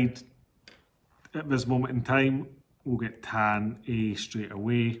divide at this moment in time, we'll get tan a straight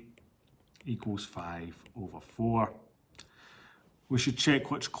away equals 5 over 4. We should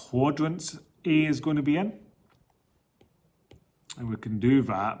check which quadrants a is going to be in. And we can do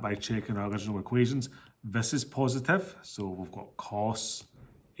that by checking our original equations. This is positive, so we've got cos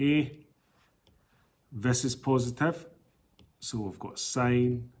a. This is positive, so we've got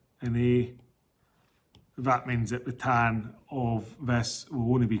sine in a. That means that the tan of this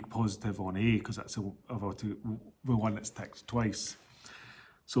will only be positive on a because that's the one that's ticked twice.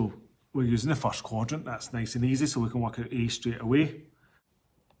 So we're using the first quadrant. That's nice and easy, so we can work out a straight away.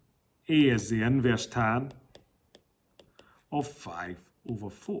 A is the inverse tan of 5 over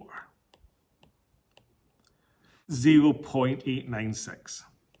 4. 0.896.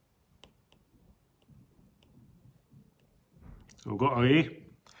 So we've got our A.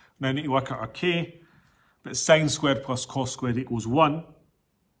 Now we need to work out our K. But sine squared plus cos squared equals 1.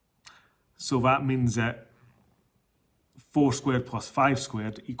 So that means that 4 squared plus 5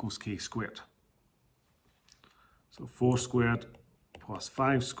 squared equals k squared. So 4 squared plus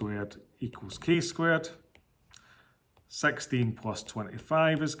 5 squared equals k squared. 16 plus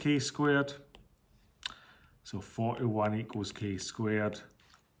 25 is k squared. So 41 equals k squared,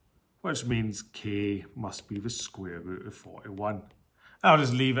 which means k must be the square root of 41. I'll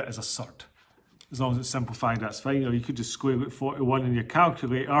just leave it as a cert. As long as it's simplified, that's fine. Or you could just square root 41 in your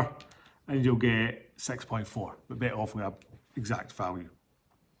calculator and you'll get 6.4, but better off with an exact value.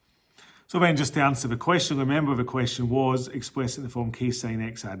 So then just to answer the question, remember the question was expressed in the form k sine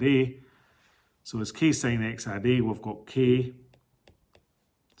x add a. So as k sine x add a, we've got k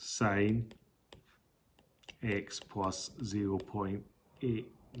sine x plus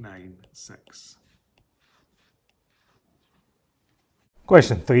 0.896.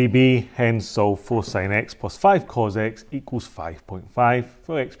 Question 3b, hence solve 4 sine x plus 5 cos x equals 5.5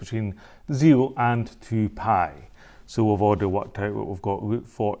 for x between 0 and 2 pi. So we've already worked out what we've got, root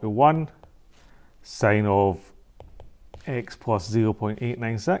 41, sine of x plus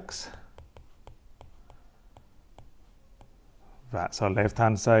 0.896. That's our left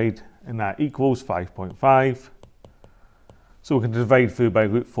hand side, and that equals 5.5. So we can divide through by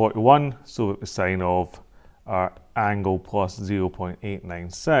root 41, so that the sine of our angle plus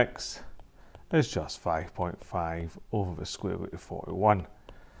 0.896 is just 5.5 over the square root of 41.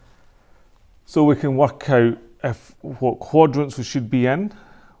 So we can work out what quadrants we should be in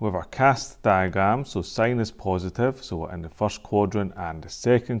with our cast diagram. So sine is positive, so we're in the first quadrant and the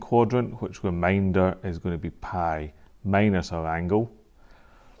second quadrant, which reminder is going to be pi minus our angle.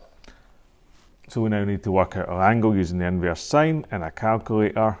 So we now need to work out our angle using the inverse sine in a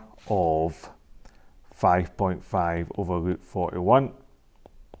calculator of 5.5 over root 41.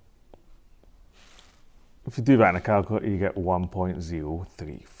 If you do that in a calculator, you get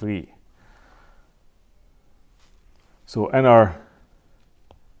 1.033. So in our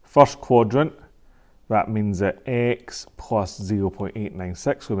first quadrant, that means that x plus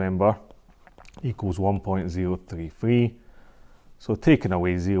 0.896, remember, equals 1.033. So taking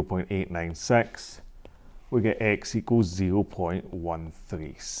away 0.896, we get x equals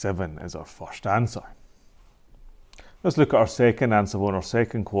 0.137 as our first answer. Let's look at our second answer on our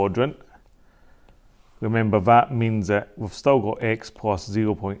second quadrant. Remember, that means that we've still got x plus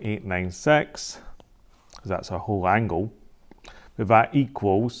 0.896, because that's our whole angle, but that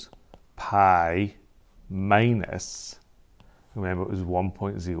equals pi minus, remember it was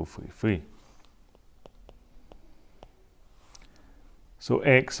 1.033. So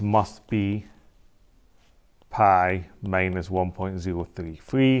x must be pi minus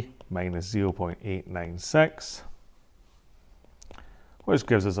 1.033 minus 0.896, which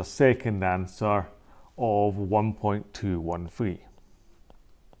gives us a second answer of 1.213.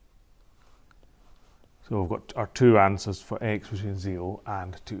 So we've got our two answers for x between 0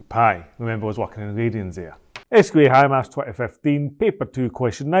 and 2 pi. Remember, I was working in radians there. SQA Higher Maths 2015, Paper 2,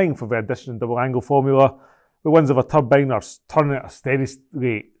 Question 9 for the addition and double angle formula. The winds of a turbine are turning at a steady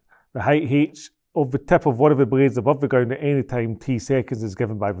rate. The height h of the tip of one of the blades above the ground at any time t seconds is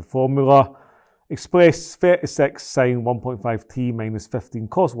given by the formula. Express 36 sine 1.5t minus 15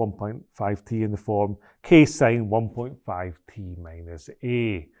 cos 1.5t in the form k sine 1.5t minus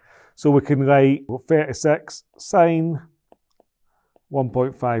a. So we can write 36 sine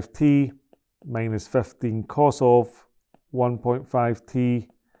 1.5t minus 15 cos of 1.5t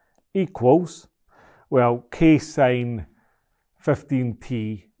equals, well, k sine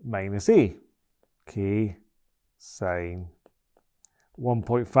 15t minus a. K sine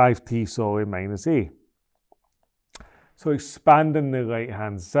 1.5t, minus a. So expanding the right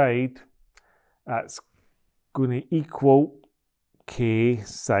hand side, that's going to equal k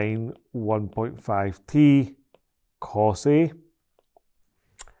sine 1.5t cos a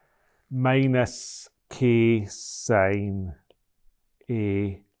minus k sine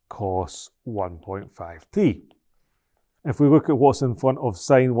a cos 1.5t. If we look at what's in front of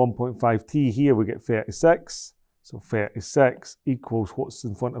sine 1.5t here, we get 36. So 36 equals what's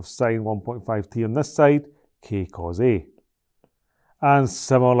in front of sine 1.5t on this side, k cos a. And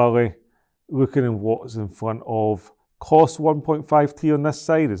similarly, looking at what's in front of cos 1.5t on this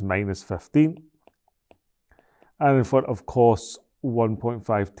side is minus 15. And in front of cos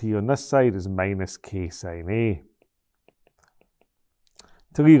 1.5t on this side is minus k sine a.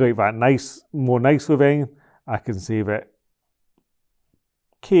 To rewrite that more nicely then, I can say that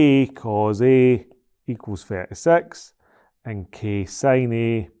k cos a equals 36 and k sine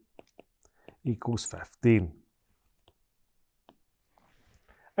a equals 15.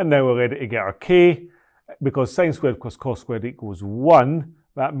 And now we're ready to get our k. Because sine squared plus cos squared equals 1,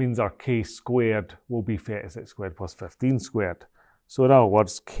 that means our k squared will be 36 squared plus 15 squared. So in other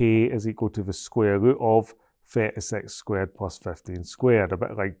words, k is equal to the square root of 36 squared plus 15 squared, a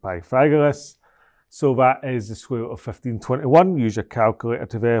bit like Pythagoras. So that is the square root of 1521. Use your calculator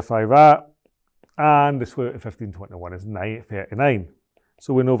to verify that. And the square root of 1521 is 39.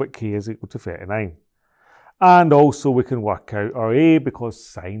 So we know that k is equal to 39. And also we can work out our a because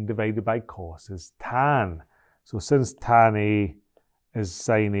sine divided by cos is tan. So since tan a is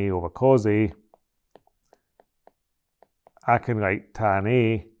sine a over cos a, I can write tan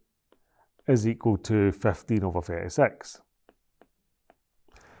a is equal to 15 over 36.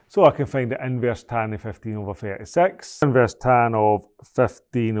 So I can find the inverse tan of 15 over 36. Inverse tan of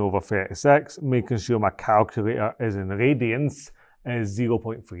 15 over 36, making sure my calculator is in radians, is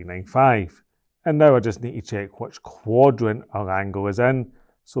 0.395. And now I just need to check which quadrant our angle is in.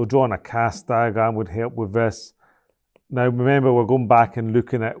 So drawing a cast diagram would help with this. Now remember, we're going back and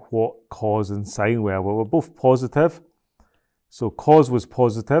looking at what cos and sine were. Well, we're both positive. So cos was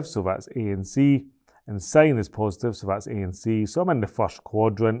positive, so that's A and C. And sine is positive, so that's A and C. So I'm in the first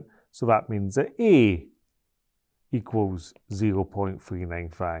quadrant, so that means that A equals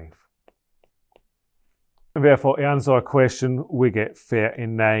 0.395. And therefore, to answer our question, we get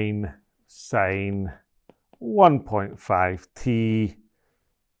 39 sine 1.5t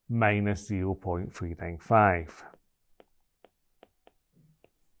minus 0.395.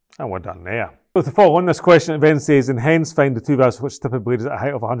 And we're done there. So to follow on this question, it then says, and hence find the two values for which the tip of the blade is at a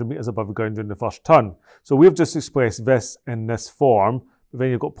height of 100 metres above the ground during the first turn. So we've just expressed this in this form, but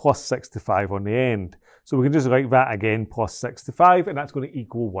then you've got plus 65 on the end. So we can just write that again, plus 65, and that's going to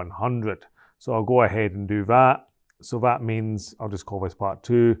equal 100. So I'll go ahead and do that. So that means, I'll just call this part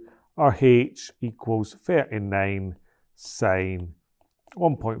 2, our h equals 39 sine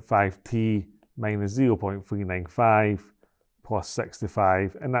 1.5t minus 0.395 plus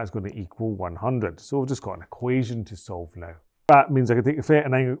 65, and that's going to equal 100. So we've just got an equation to solve now. That means I can take the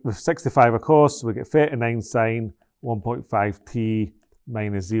 39 with 65 across, so we get 39 sine 1.5t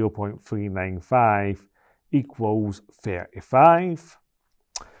minus 0.395 equals 35.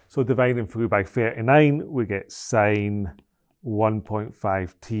 So dividing through by 39, we get sine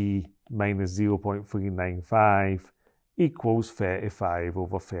 1.5t minus 0.395 equals 35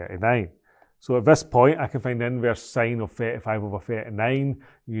 over 39. So at this point, I can find the inverse sine of 35 over 39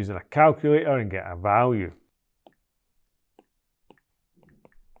 using a calculator and get a value.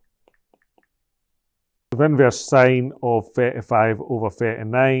 The inverse sine of 35 over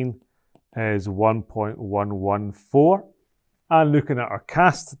 39 is 1.114. And looking at our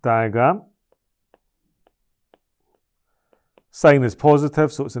cast diagram, sine is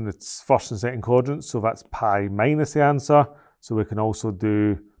positive, so it's in the first and second quadrants, so that's pi minus the answer. So we can also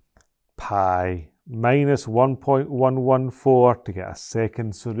do pi minus 1.114 to get a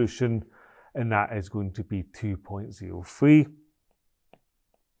second solution, and that is going to be 2.03.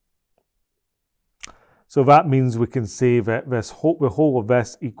 So that means we can say that the whole of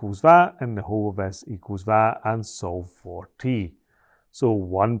this equals that, and the whole of this equals that, and solve for t. So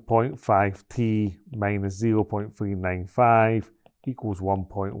 1.5t minus 0.395 equals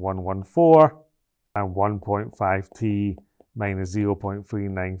 1.114, and 1.5t minus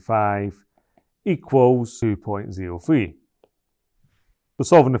 0.395 equals 2.03. So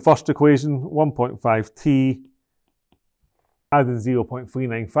solving the first equation, 1.5t adding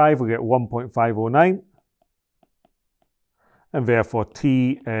 0.395, we get 1.509. And therefore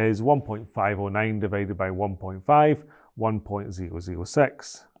t is 1.509 divided by 1.5,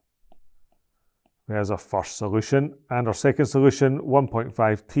 1.006. There's our first solution. And our second solution,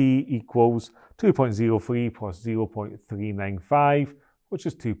 1.5t equals 2.03 plus 0.395, which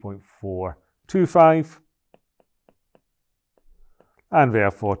is 2.425. And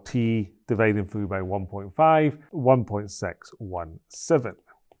therefore t dividing through by 1.5, 1.617.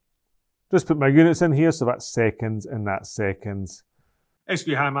 Just put my units in here, so that's seconds and that's seconds.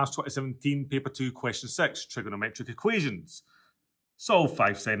 SQA Higher Maths 2017, Paper 2, Question 6, Trigonometric Equations. Solve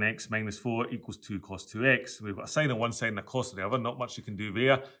 5 sin x minus 4 equals 2 cos 2x. We've got a sine on one side and a cos on the other. Not much you can do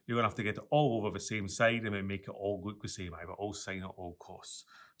there. You're going to have to get it all over the same side and then make it all look the same, either all sine or all cos.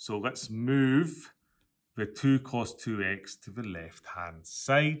 So let's move the 2 cos 2x to the left-hand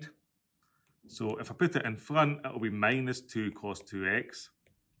side. So if I put it in front, it'll be minus 2 cos 2x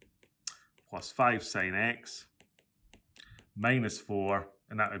plus 5 sin x minus 4,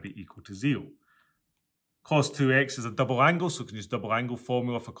 and that would be equal to 0. Cos 2x is a double angle, so we can use double angle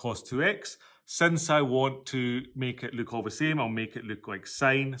formula for cos 2x. Since I want to make it look all the same, I'll make it look like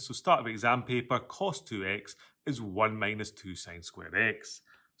sine. So start of exam paper, cos 2x is 1 minus 2 sine squared x.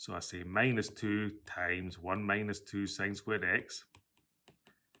 So I say minus 2 times 1 minus 2 sine squared x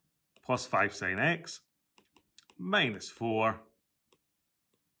plus 5 sin x minus 4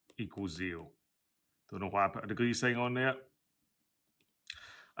 equals 0. Don't know why I put a degree sign on there.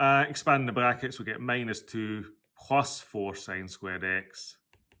 Expand the brackets, we get minus 2 plus 4 sine squared x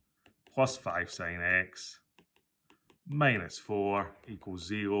plus 5 sine x minus 4 equals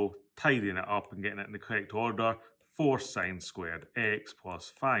 0. Tidying it up and getting it in the correct order. 4 sine squared x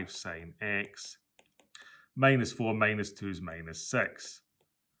plus 5 sine x minus 4 minus 2 is minus 6.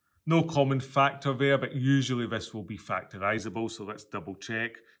 No common factor there, but usually this will be factorizable, so let's double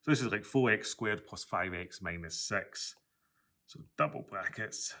check. So this is like 4x squared plus 5x minus 6. So double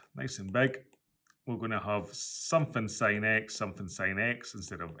brackets, nice and big. We're going to have something sine x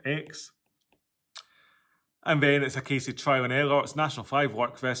instead of x. And then it's a case of trial and error. It's National 5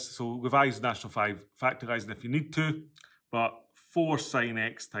 work this, so revise National 5 factorising if you need to. But 4 sine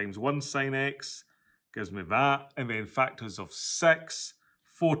x times 1 sine x gives me that. And then factors of 6.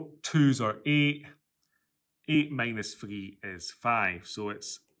 4 2s are 8. 8 minus 3 is 5. So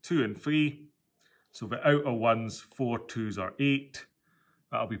it's 2 and 3. So the outer ones, 4 2s are 8.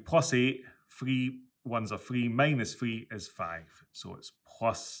 That'll be plus 8. 3 1s are 3. Minus 3 is 5. So it's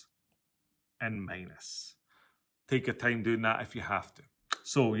plus and minus. Take your time doing that if you have to.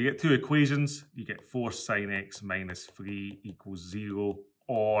 So you get two equations. You get 4 sine x minus 3 equals 0.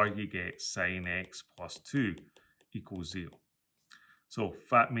 Or you get sine x plus 2 equals 0. So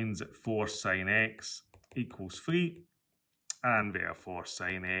that means that 4 sine x equals 3. And therefore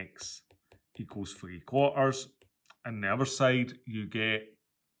sine x equals 3/4. And the other side, you get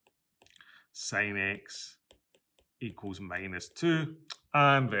sine x equals minus 2.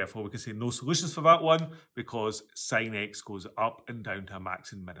 And therefore, we can say no solutions for that one because sine x goes up and down to a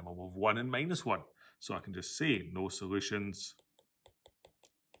max and minimum of 1 and minus 1. So I can just say no solutions.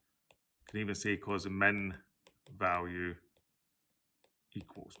 I can even say because the min value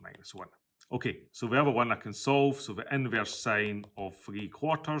equals minus 1. Okay, so the other one I can solve. So the inverse sine of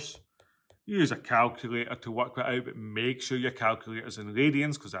 3/4. Use a calculator to work that out, but make sure your calculator's in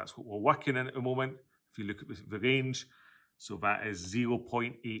radians because that's what we're working in at the moment. If you look at the range, so that is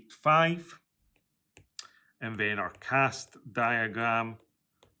 0.85. And then our cast diagram,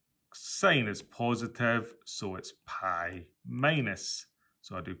 sine is positive, so it's pi minus.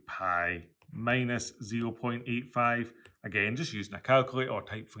 So I do pi minus 0.85. Again, just using a calculator or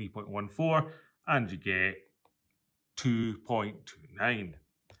type 3.14, and you get 2.29.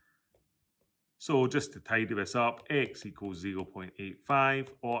 So just to tidy this up, x equals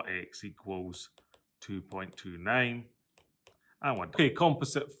 0.85 or x equals 2.29. And one. Okay,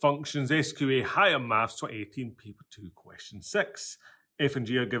 composite functions, SQA Higher Maths 2018, Paper 2, Question 6. F and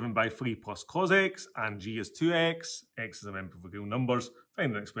g are given by 3 plus cos x, and g is 2x. X is a member of the real numbers.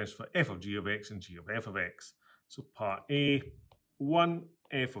 Find an expression for f of g of x and g of f of x. So part A, 1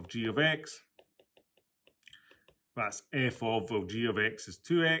 f of g of x. That's f of, well, g of x is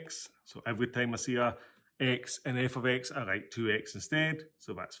 2x. So every time I see a x and f of x, I write 2x instead.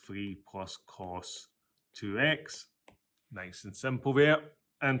 So that's 3 plus cos 2x. Nice and simple there.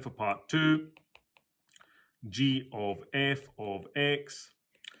 And for part 2, g of f of x.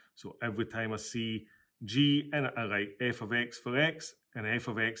 So every time I see g in it, I write f of x for x, and f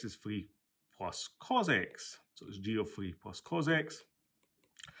of x is 3 plus cos x. So it's g of 3 plus cos x.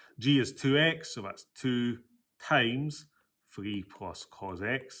 G is 2x, so that's 2 times 3 plus cos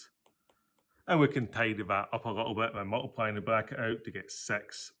x. And we can tidy that up a little bit by multiplying the bracket out to get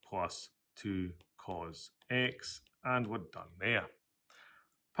 6 plus 2 cos x, and we're done there.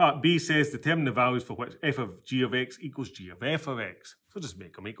 Part B says determine the values for which f of g of x equals g of f of x. So just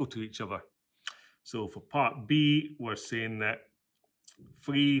make them equal to each other. So for part B, we're saying that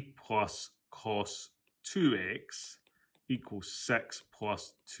 3 plus cos 2x equals 6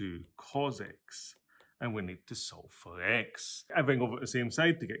 plus 2 cos x. And we need to solve for x. Everything over at the same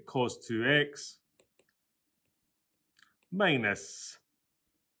side to get cos 2x minus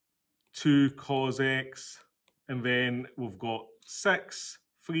 2 cos x. And then we've got 6.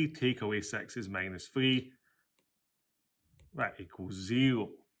 3 take away 6 is minus 3. That equals 0.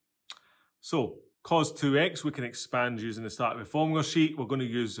 So cos 2x we can expand using the start of the formula sheet. We're going to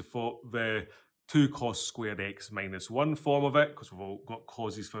use the 2 cos squared x minus 1 form of it because we've all got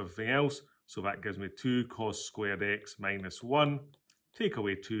causes for everything else. So that gives me 2 cos squared x minus 1. Take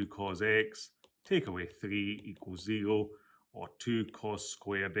away 2 cos x. Take away 3 equals 0. Or 2 cos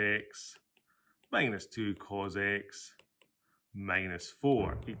squared x minus 2 cos x minus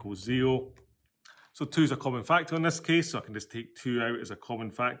 4 equals 0. So 2 is a common factor in this case, so I can just take 2 out as a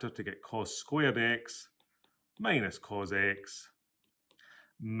common factor to get cos squared x minus cos x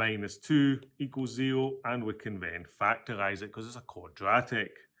minus 2 equals 0, and we can then factorise it because it's a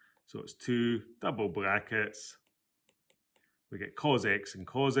quadratic. So it's 2 double brackets. We get cos x and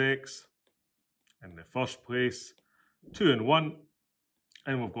cos x in the first place, 2 and 1,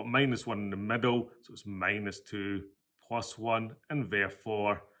 and we've got minus 1 in the middle, so it's minus 2 plus 1, and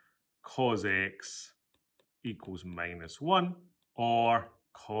therefore cos x equals minus 1, or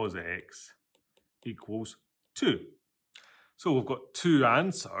cos x equals 2. So we've got two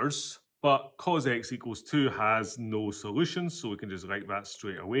answers, but cos x equals 2 has no solutions, so we can just write that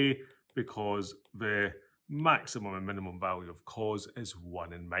straight away because the maximum and minimum value of cos is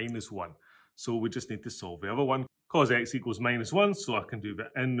 1 and minus 1. So we just need to solve the other one. Cos x equals minus 1, so I can do the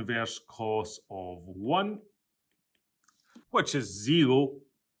inverse cos of 1, which is 0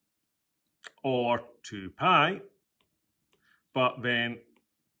 or 2 pi. But then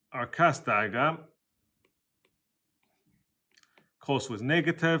our cast diagram, cos was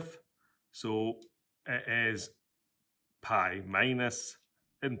negative, so it is pi minus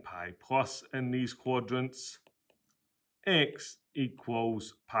and pi plus in these quadrants. X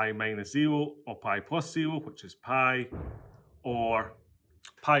equals pi minus 0 or pi plus 0, which is pi, or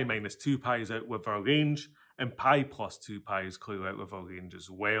pi minus 2 pi is out with our range, and pi plus 2 pi is clearly out with our range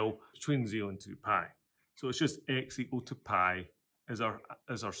as well, between 0 and 2 pi. So it's just x equal to pi as our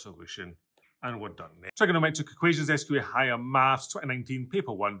solution, and we're done there. Trigonometric equations, SQA Higher Maths 2019,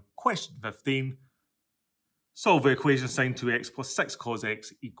 paper 1, question 15. Solve the equation sin 2x plus 6 cos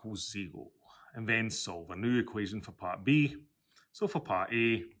x equals 0. And then solve a new equation for part B. So for part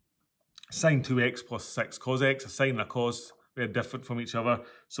A, sin 2x plus 6 cos x, a sin and a cos, they're different from each other.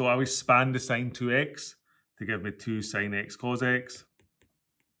 So I will expand the sin 2x to give me 2 sin x cos x.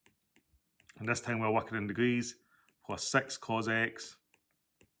 And this time we're working in degrees, plus 6 cos x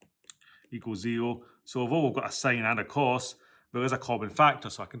equals 0. So although we've got a sin and a cos, there is a common factor,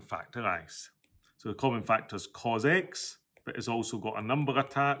 so I can factorise. So the common factor is cos x, but it's also got a number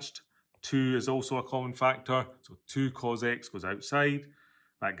attached. 2 is also a common factor, so 2 cos x goes outside.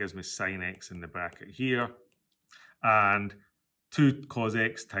 That gives me sin x in the bracket here. And 2 cos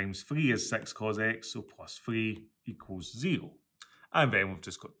x times 3 is 6 cos x, so plus 3 equals 0. And then we've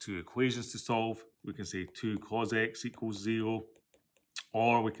just got two equations to solve. We can say 2 cos x equals 0,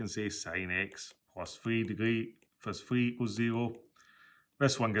 or we can say sin x plus 3 equals 0.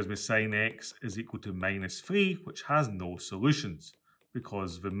 This one gives me sin x is equal to minus 3, which has no solutions,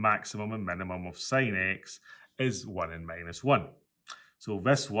 because the maximum and minimum of sin x is 1 and minus 1. So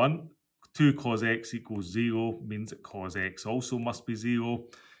this one, 2 cos x equals 0, means that cos x also must be 0.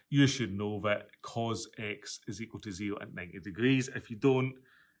 You should know that cos x is equal to 0 at 90 degrees. If you don't,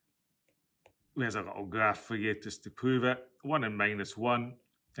 there's a little graph for you just to prove it. 1 and minus 1,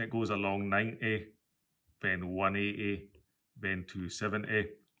 it goes along 90, then 180, then 270.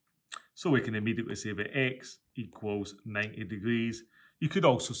 So we can immediately say that x equals 90 degrees. You could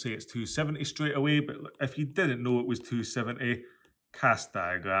also say it's 270 straight away, but if you didn't know it was 270, cast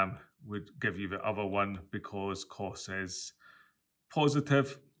diagram, would give you the other one because cos is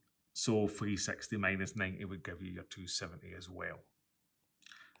positive. So 360 minus 90 would give you your 270 as well.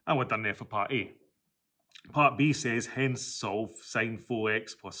 And we're done there for part A. Part B says, hence solve sine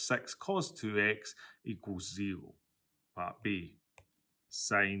 4x plus 6 cos 2x equals 0. Part B,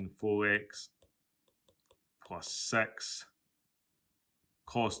 sine 4x plus 6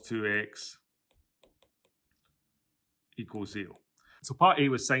 cos 2x equals 0. So part A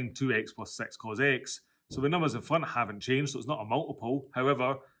was sine 2x plus 6 cos x. So the numbers in front haven't changed, so it's not a multiple.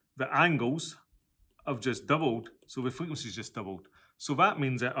 However, the angles have just doubled, so the frequency's just doubled. So that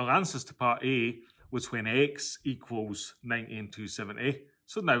means that our answers to part A was when x equals 90 and 270.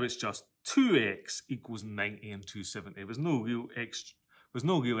 So now it's just 2x equals 90 and 270. There's no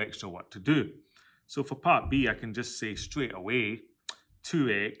real extra work to do. So for part B, I can just say straight away,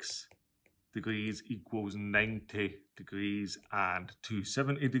 2x degrees equals 90 degrees and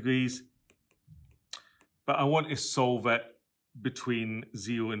 270 degrees. But I want to solve it between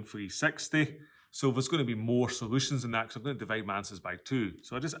 0 and 360. So there's going to be more solutions than that because I'm going to divide my answers by 2.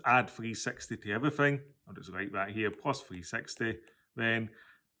 So I just add 360 to everything. I'll just write that here, plus 360. Then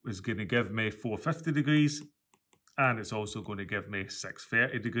it's going to give me 450 degrees. And it's also going to give me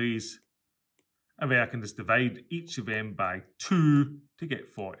 630 degrees. And then I can just divide each of them by 2 to get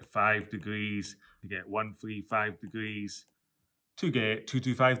 45 degrees, to get 135 degrees, to get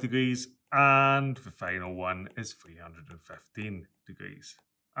 225 degrees. And the final one is 315 degrees.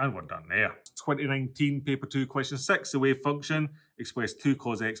 And we're done there. 2019, paper 2, question 6. The wave function express 2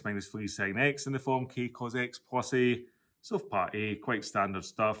 cos x minus 3 sin x in the form k cos x plus a. So for part A, quite standard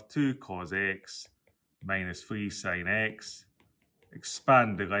stuff. 2 cos x minus 3 sin x.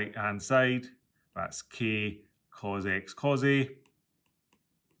 Expand the right hand side. That's k cos x cos a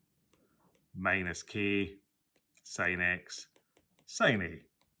minus k sin x sin a.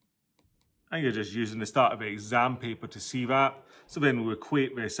 And you're just using the start of the exam paper to see that. So then we'll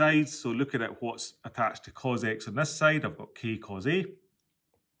equate the sides. So looking at what's attached to cos x on this side, I've got k cos a.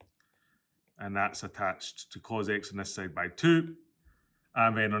 And that's attached to cos x on this side by 2.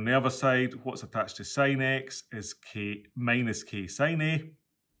 And then on the other side, what's attached to sin x is k minus k sin a.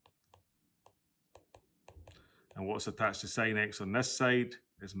 And what's attached to sin x on this side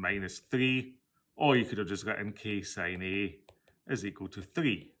is minus 3. Or you could have just written k sin a is equal to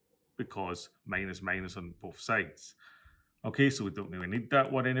 3. Because minus minus on both sides. Okay, so we don't really need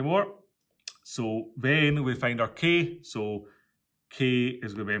that one anymore. So then we find our k. So k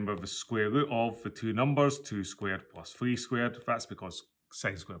is, remember, the square root of the two numbers, 2 squared plus 3 squared. That's because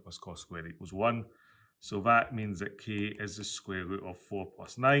sin squared plus cos squared equals 1. So that means that k is the square root of 4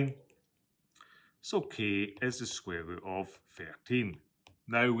 plus 9. So k is the square root of 13.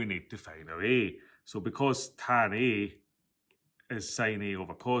 Now we need to find our a. So because tan a is sin a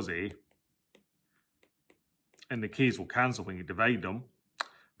over cos a, and the k's will cancel when you divide them,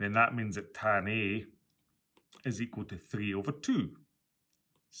 then that means that tan a is equal to 3 over 2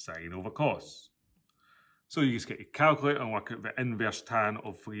 sin over cos. So you just get your calculator and work out the inverse tan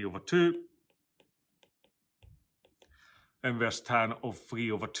of 3 over 2. Inverse tan of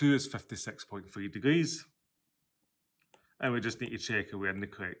 3 over 2 is 56.3 degrees. And we just need to check if we're in the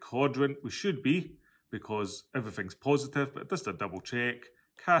correct quadrant. We should be, because everything's positive, but just a double check.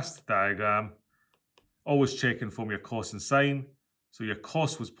 Cast diagram. Always checking from your cos and sine. So your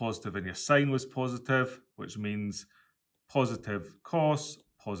cos was positive and your sine was positive, which means positive cos,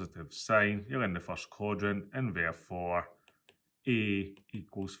 positive sine. You're in the first quadrant, and therefore A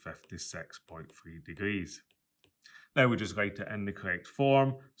equals 56.3 degrees. Now we just write it in the correct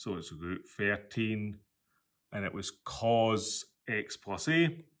form. So it's root 13, and it was cos x plus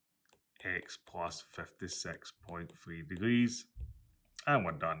A. X plus 56.3 degrees. And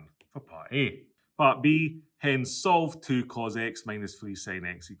we're done for part A. Part B, hence solve 2 cos x minus 3 sin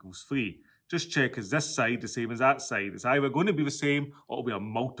x equals 3. Just check, is this side the same as that side? It's either going to be the same or it'll be a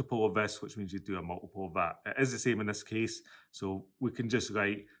multiple of this, which means you do a multiple of that. It is the same in this case, so we can just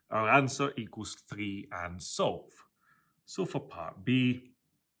write our answer equals 3 and solve. So for part B,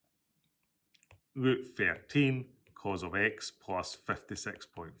 root 13 cos of x plus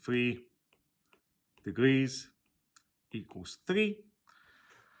 56.3 degrees equals 3.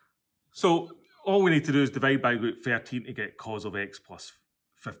 So all we need to do is divide by root 13 to get cos of x plus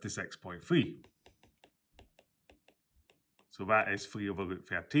 56.3. So that is 3 over root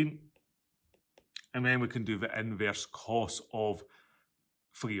 13. And then we can do the inverse cos of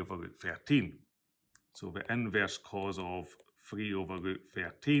 3 over root 13. So the inverse cos of 3 over root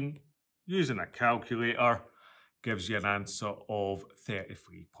 13, using a calculator, gives you an answer of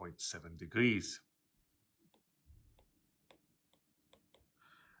 33.7 degrees.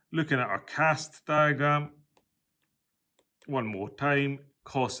 Looking at our cast diagram, one more time,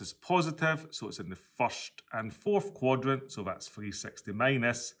 cos is positive, so it's in the first and fourth quadrant, so that's 360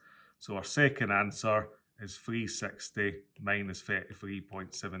 minus. So our second answer is 360 minus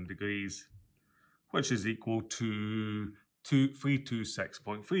 33.7 degrees, which is equal to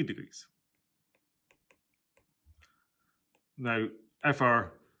 326.3 degrees. Now, if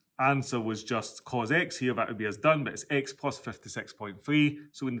our answer was just cos x here, that would be as done, but it's x plus 56.3,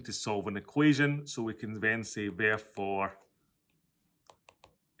 so we need to solve an equation. So we can then say, therefore,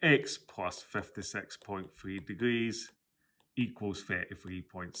 x plus 56.3 degrees equals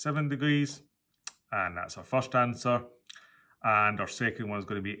 33.7 degrees. And that's our first answer. And our second one is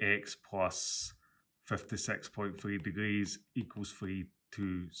going to be x plus 56.3 degrees equals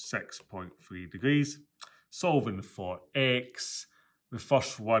 326.3 degrees. Solving for x, the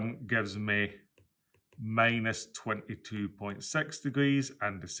first one gives me minus 22.6 degrees,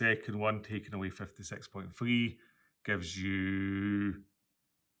 and the second one, taking away 56.3, gives you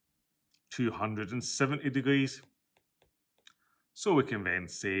 270 degrees. So we can then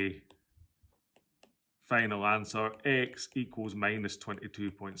say, final answer, x equals minus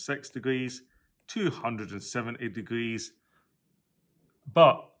 22.6 degrees, 270 degrees,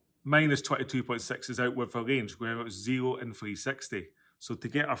 but minus 22.6 is out with a range, where it's 0 and 360. So to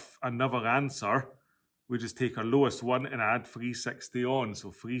get another answer, we just take our lowest one and add 360 on. So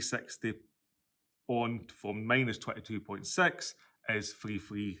 360 on from minus 22.6 is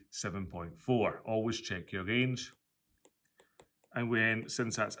 337.4. Always check your range. And then,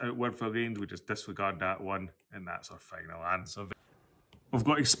 since that's out with a range, we just disregard that one, and that's our final answer. We've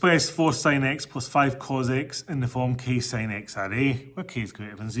got express 4 sin x plus 5 cos x in the form k sin x at a, where k is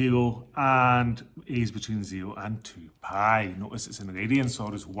greater than 0 and a is between 0 and 2 pi. Notice it's in radians, so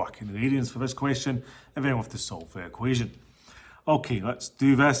I'll just work in radians for this question, and then we'll have to solve the equation. Okay, let's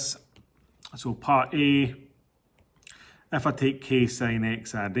do this. So part A, if I take k sin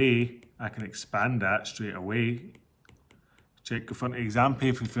x at a, I can expand that straight away. Check the front of the exam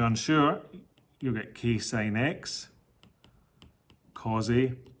paper if you're unsure. You'll get k sin x cos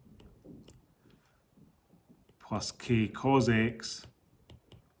a plus k cos x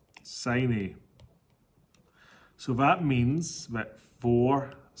sin a. So that means that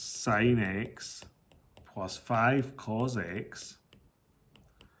 4 sin x plus 5 cos x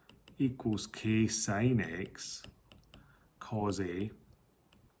equals k sin x cos a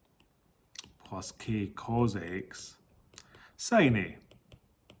plus k cos x sin a.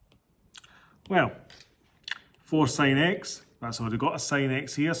 Well, 4 sin x, that's already got a sin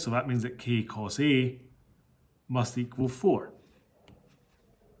x here, so that means that k cos a must equal 4.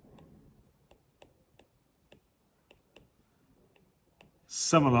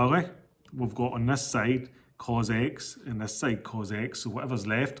 Similarly, we've got on this side cos x and this side cos x, so whatever's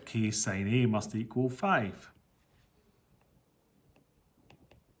left, k sin a must equal 5.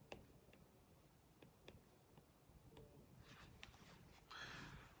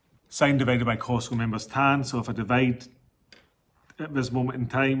 Sine divided by cos, remember, is tan, so if I divide at this moment in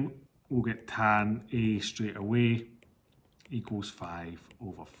time, we'll get tan a straight away equals 5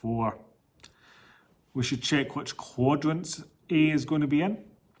 over 4. We should check which quadrants a is going to be in.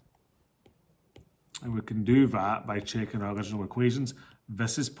 And we can do that by checking our original equations.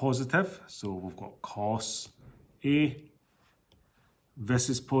 This is positive, so we've got cos a. This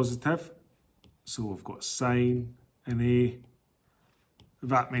is positive, so we've got sine in a.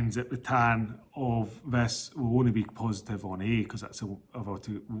 That means that the tan of this will only be positive on a, because that's the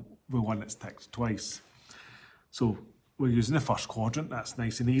one that's ticked twice. So we're using the first quadrant. That's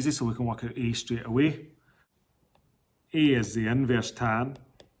nice and easy, so we can work out a straight away. A is the inverse tan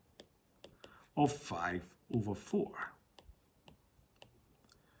of 5 over 4.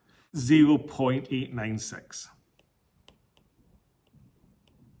 0.896.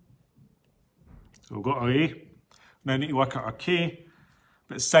 So we've got our a. Now we need to work out our k.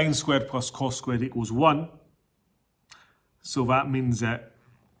 But sine squared plus cos squared equals 1. So that means that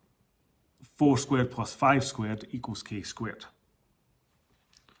 4 squared plus 5 squared equals k squared.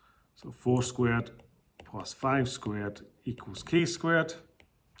 So 4 squared plus 5 squared equals k squared.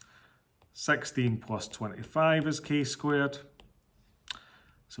 16 plus 25 is k squared.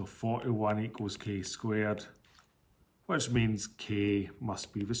 So 41 equals k squared, which means k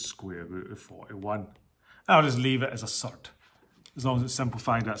must be the square root of 41. I'll just leave it as a third. As long as it's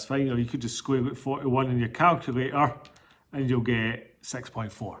simplified, that's fine. Or you could just square root 41 in your calculator and you'll get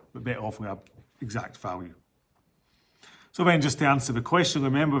 6.4, but better off with an exact value. So then, just to answer the question,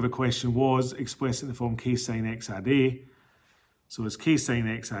 remember the question was expressed in the form k sin x add a. So as k sin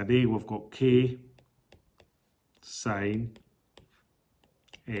x add a, we've got k sin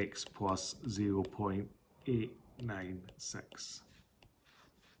x plus 0.896.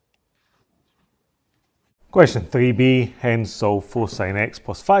 Question 3b, hence solve for sine x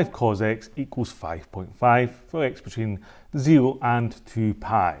plus 5 cos x equals 5.5 for x between 0 and 2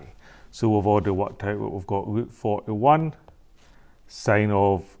 pi. So we've already worked out what we've got, root 41 sine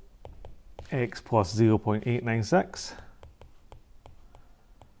of x plus 0.896.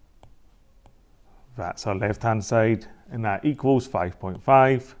 That's our left hand side, and that equals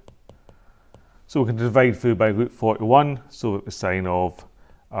 5.5. So we can divide through by root 41, so that the sine of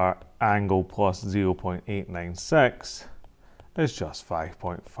our angle plus 0.896 is just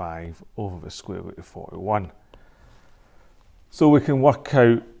 5.5 over the square root of 41. So we can work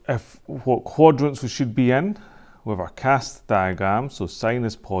out what quadrants we should be in with our cast diagram. So sine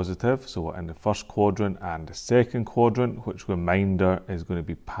is positive, so we're in the first quadrant and the second quadrant, which reminder is going to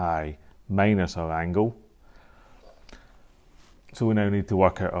be pi minus our angle. So we now need to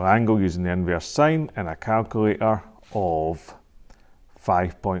work out our angle using the inverse sine in a calculator of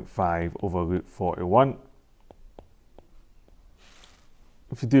 5.5 over root 41.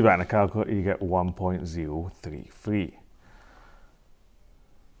 If you do that in a calculator, you get 1.033.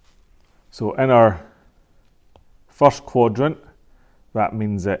 So in our first quadrant, that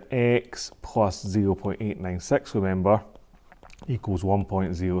means that x plus 0.896, remember, equals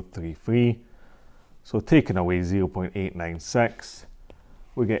 1.033. So taking away 0.896,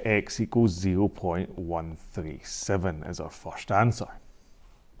 we get x equals 0.137 as our first answer.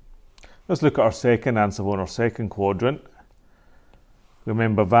 Let's look at our second answer on our second quadrant.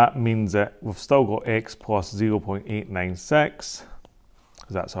 Remember, that means that we've still got x plus 0.896, because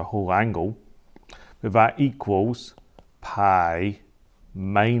that's our whole angle, but that equals pi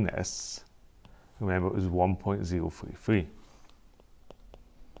minus, remember it was 1.033.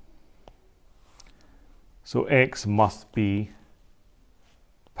 So x must be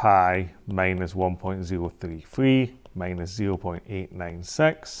pi minus 1.033 minus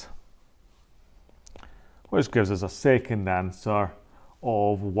 0.896, which gives us a second answer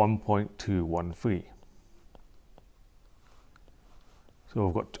of 1.213. So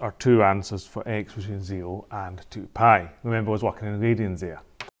we've got our two answers for x between 0 and 2 pi. Remember, I was working in radians there.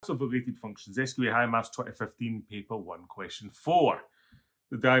 So for related functions, SQA Higher Maths 2015, paper 1, question 4.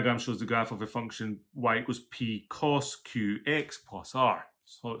 The diagram shows the graph of a function y equals p cos qx plus r.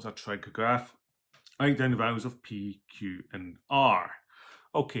 So it's a trig graph. Write down the values of p, q, and r.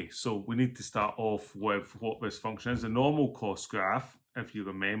 Okay, so we need to start off with what this function is. The normal cos graph, if you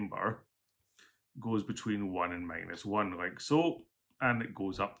remember, goes between 1 and minus 1, like so, and it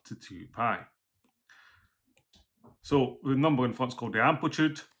goes up to 2 pi. So the number in front is called the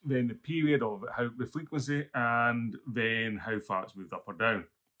amplitude, then the period of the frequency, and then how far it's moved up or down.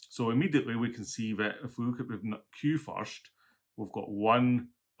 So immediately we can see that if we look at the q first, we've got 1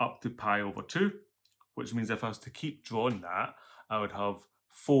 up to pi over 2, which means if I was to keep drawing that, I would have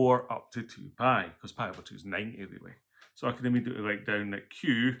 4 up to 2 pi, because pi over 2 is 90 anyway. So I can immediately write down that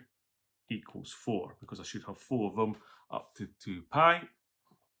q equals 4, because I should have 4 of them up to 2 pi.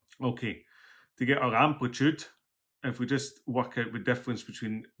 Okay, to get our amplitude, if we just work out the difference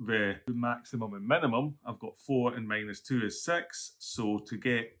between the maximum and minimum, I've got 4 and minus 2 is 6. So to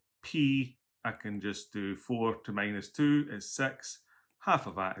get p, I can just do 4 to minus 2 is 6. Half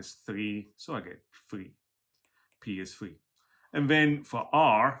of that is 3, so I get 3. P is 3. And then for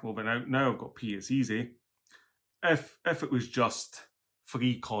r, well, now I've got p, it's easy. If it was just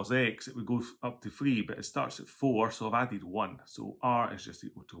 3 cos x, it would go up to 3, but it starts at 4, so I've added 1. So r is just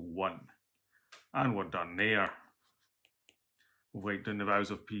equal to 1. And we're done there. We'll write down the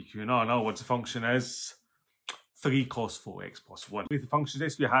values of p, q, and r. In other words, the function is 3 cos 4x plus 1. With the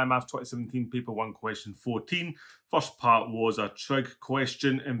functions, SQA Higher Maths 2017, paper 1, question 14. First part was a trig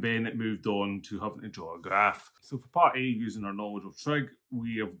question, and then it moved on to having to draw a graph. So for part A, using our knowledge of trig,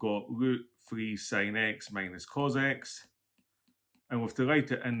 we have got root 3 sine x minus cos x. And we have to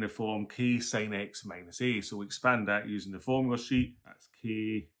write it in the form k sine x minus a. So we expand that using the formula sheet. That's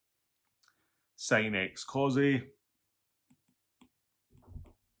k sine x cos a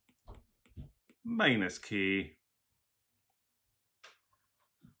minus k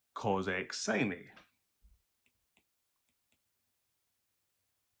cos x sine a.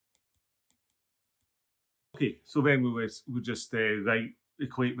 Okay, so then we just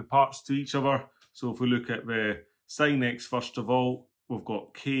equate the parts to each other. So if we look at the sine x first of all, we've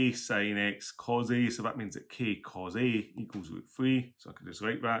got k sine x cos a, so that means that k cos a equals root 3. So I can just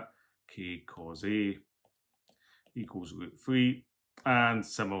write that, k cos a equals root 3. And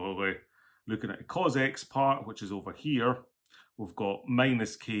similarly, looking at the cos x part, which is over here, we've got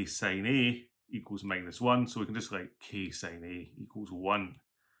minus k sine a equals minus 1. So we can just write k sine a equals 1.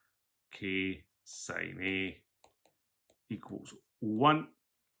 k sine A equals 1.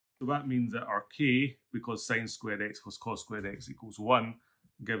 So that means that our k, because sine squared x plus cos squared x equals 1,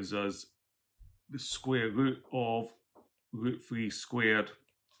 gives us the square root of root 3 squared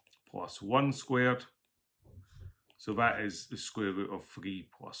plus 1 squared. So that is the square root of 3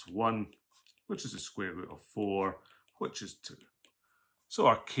 plus 1, which is the square root of 4, which is 2. So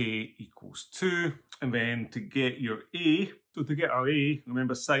our k equals 2. And then to get your a, so to get our a,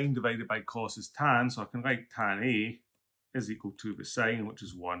 remember sine divided by cos is tan, so I can write tan a is equal to the sine, which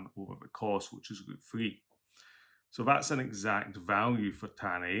is 1, over the cos, which is root 3. So that's an exact value for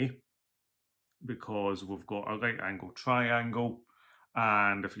tan a, because we've got a right angle triangle,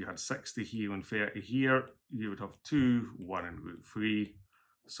 and if you had 60 here and 30 here, you would have 2, 1 and root 3.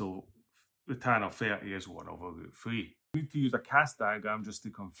 So the tan of 30 is 1 over root 3. We need to use a cast diagram just to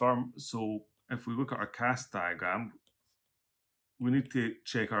confirm. So if we look at our cast diagram, we need to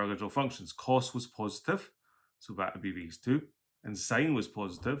check our original functions. Cos was positive, so that would be these two. And sine was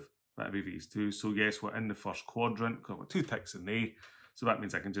positive, that would be these two. So yes, we're in the first quadrant, because we've got 2 ticks in A. So that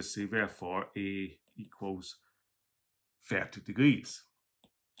means I can just say, therefore, A equals 30 degrees.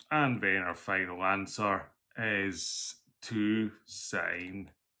 And then our final answer is 2 sine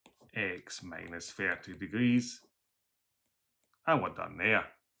x minus 30 degrees. And we're done there.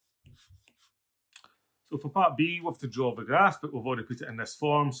 So for part B, we have to draw the graph, but we've already put it in this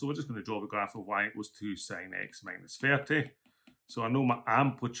form. So we're just going to draw the graph of y equals 2 sine x minus 30. So I know my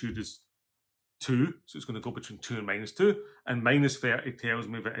amplitude is 2, so it's going to go between 2 and minus 2. And minus 30 tells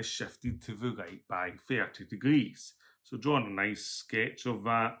me that it's shifted to the right by 30 degrees. So drawing a nice sketch of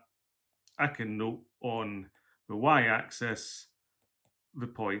that, I can note on the y-axis the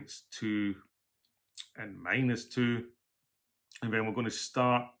points 2 and minus 2. And then we're going to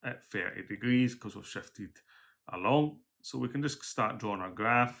start at 30 degrees because we've shifted along. So we can just start drawing our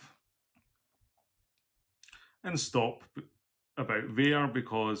graph and stop about there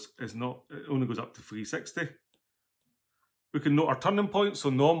because it only goes up to 360. We can note our turning point.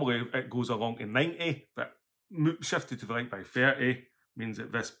 So normally it goes along to 90, but shifted to the right by 30 means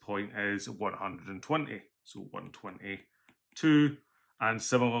that this point is 120. So 122. And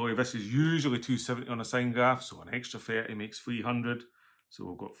similarly, this is usually 270 on a sine graph, so an extra 30 makes 300. So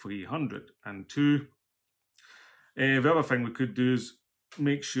we've got 302. The other thing we could do is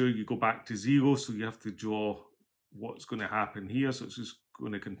make sure you go back to 0, so you have to draw what's going to happen here. So it's just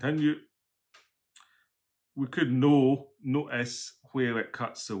going to continue. We could notice where it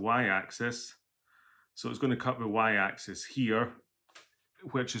cuts the y-axis. So it's going to cut the y-axis here,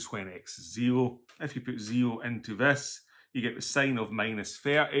 which is when x is 0. If you put 0 into this, you get the sine of minus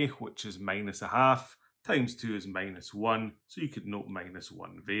 30, which is minus a half, times 2 is minus 1. So you could note minus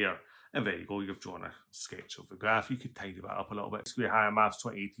 1 there. And there you go, you've drawn a sketch of the graph. You could tidy that up a little bit. SQA Higher Maths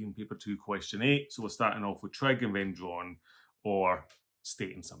 2018, paper 2, question 8. So we're starting off with trig and then drawing or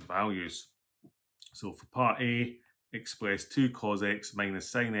stating some values. So for part A, express 2 cos x minus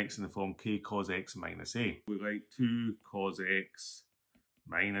sine x in the form k cos x minus a. We write 2 cos x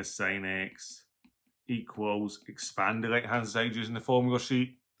minus sine x equals, expand the right hand side using the formula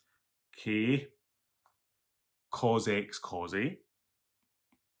sheet, k cos x cos a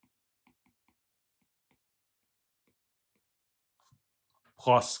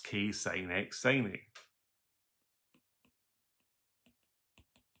plus k sine x sine a.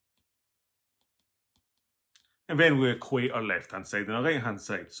 And then we equate our left hand side and our right hand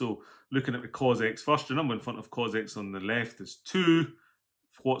side. So looking at the cos x first, the number in front of cos x on the left is 2.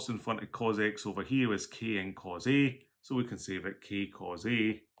 What's in front of cos x over here is k in cos a. So we can say that k cos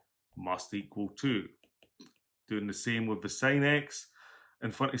a must equal 2. Doing the same with the sine x.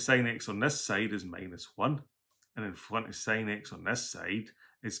 In front of sine x on this side is minus 1. And in front of sine x on this side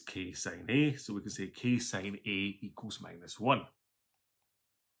is k sine a. So we can say k sine a equals minus 1.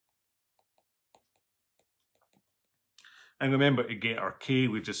 And remember, to get our k,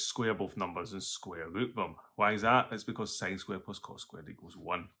 we just square both numbers and square root them. Why is that? It's because sine squared plus cos squared equals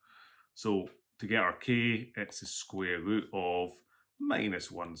 1. So to get our k, it's the square root of minus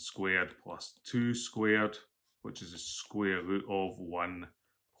 1 squared plus 2 squared, which is the square root of 1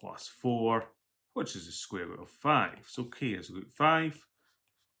 plus 4, which is the square root of 5. So k is root 5.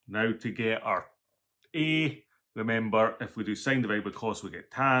 Now to get our a, remember, if we do sine divided by cos, we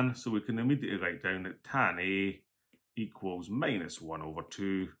get tan. So we can immediately write down that tan a equals minus 1 over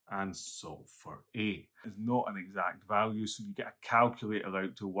 2 and solve for a. It's not an exact value, so you get a calculator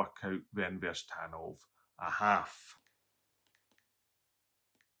out to work out the inverse tan of a half.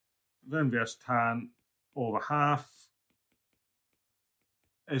 The inverse tan of a half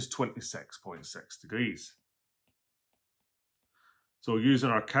is 26.6 degrees. So using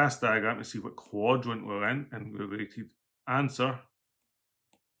our cast diagram to see what quadrant we're in and related answer,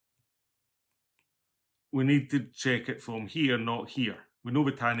 we need to check it from here, not here. We know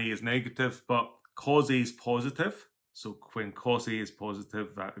that tan A is negative, but cos A is positive. So when cos A is positive,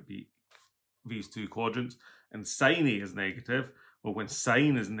 that would be these two quadrants. And sine A is negative. Well, when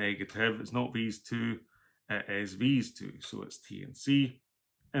sine is negative, it's not these two, it is these two. So it's T and C.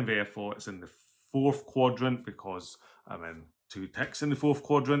 And therefore, it's in the fourth quadrant because I'm in two ticks in the fourth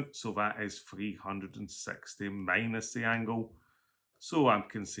quadrant. So that is 360 minus the angle. So I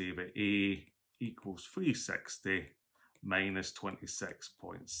can say that A equals 360 minus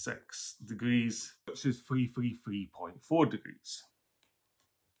 26.6 degrees, which is 333.4 degrees.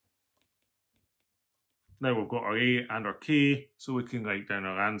 Now we've got our A and our K, so we can write down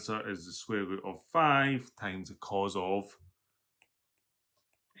our answer as the square root of 5 times the cos of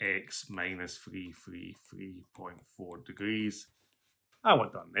x minus 333.4 degrees. And we're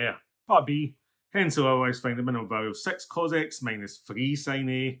done there. Part B, hence or otherwise find the minimum value of 6 cos x minus 3 sin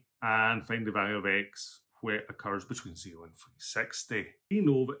A and find the value of x where it occurs between 0 and 360. We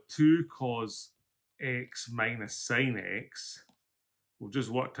know that 2 cos x minus sin x, we've just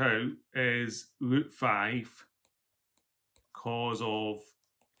worked out, is root 5 cos of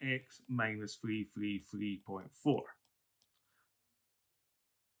x minus 333.4.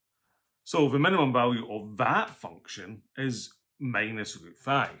 So the minimum value of that function is minus root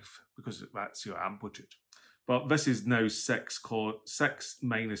 5 because that's your amplitude. But this is now 6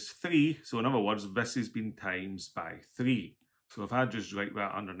 minus 3. So in other words, this has been times by 3. So if I just write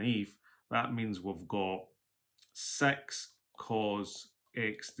that underneath, that means we've got 6 cos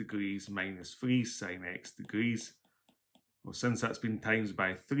x degrees minus 3 sin x degrees. Well, since that's been times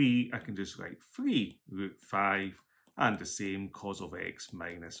by 3, I can just write 3 root 5 and the same cos of x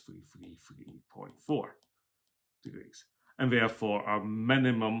minus 333.4 degrees. And therefore, our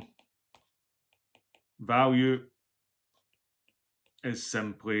minimum value is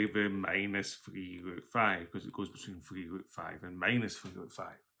simply the minus 3 root 5 because it goes between 3 root 5 and minus 3 root 5.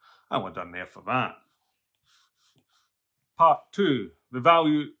 And we're done there for that. Part 2, the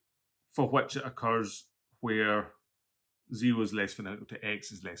value for which it occurs where 0 is less than or equal to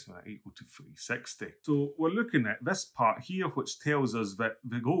x is less than or equal to 360. So we're looking at this part here, which tells us that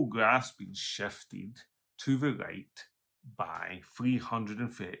the whole graph's been shifted to the right by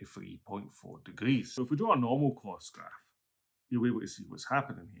 333.4 degrees. So if we draw a normal course graph, you'll be able to see what's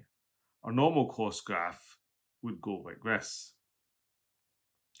happening here. Our normal course graph would go like this,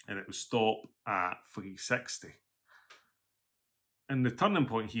 and it would stop at 360. And the turning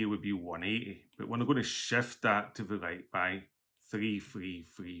point here would be 180, but we're going to shift that to the right by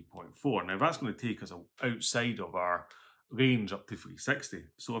 333.4. Now that's going to take us outside of our range up to 360.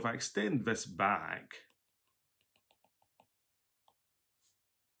 So if I extend this back,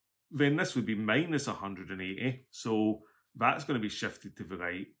 then this would be minus 180. So that's going to be shifted to the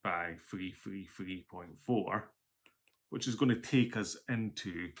right by 333.4, which is going to take us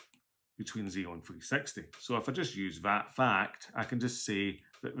into between 0 and 360. So if I just use that fact, I can just say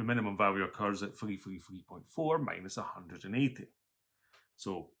that the minimum value occurs at 333.4 minus 180.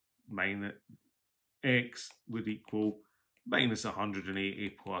 So minus x would equal minus 180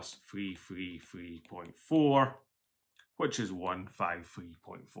 plus 333.4, which is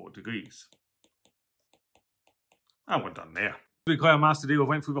 153.4 degrees. And we're done there. To declare maths today, we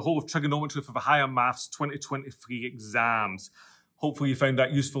went through the whole of trigonometry for the Higher Maths 2023 exams. Hopefully you found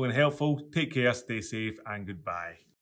that useful and helpful. Take care, stay safe, and goodbye.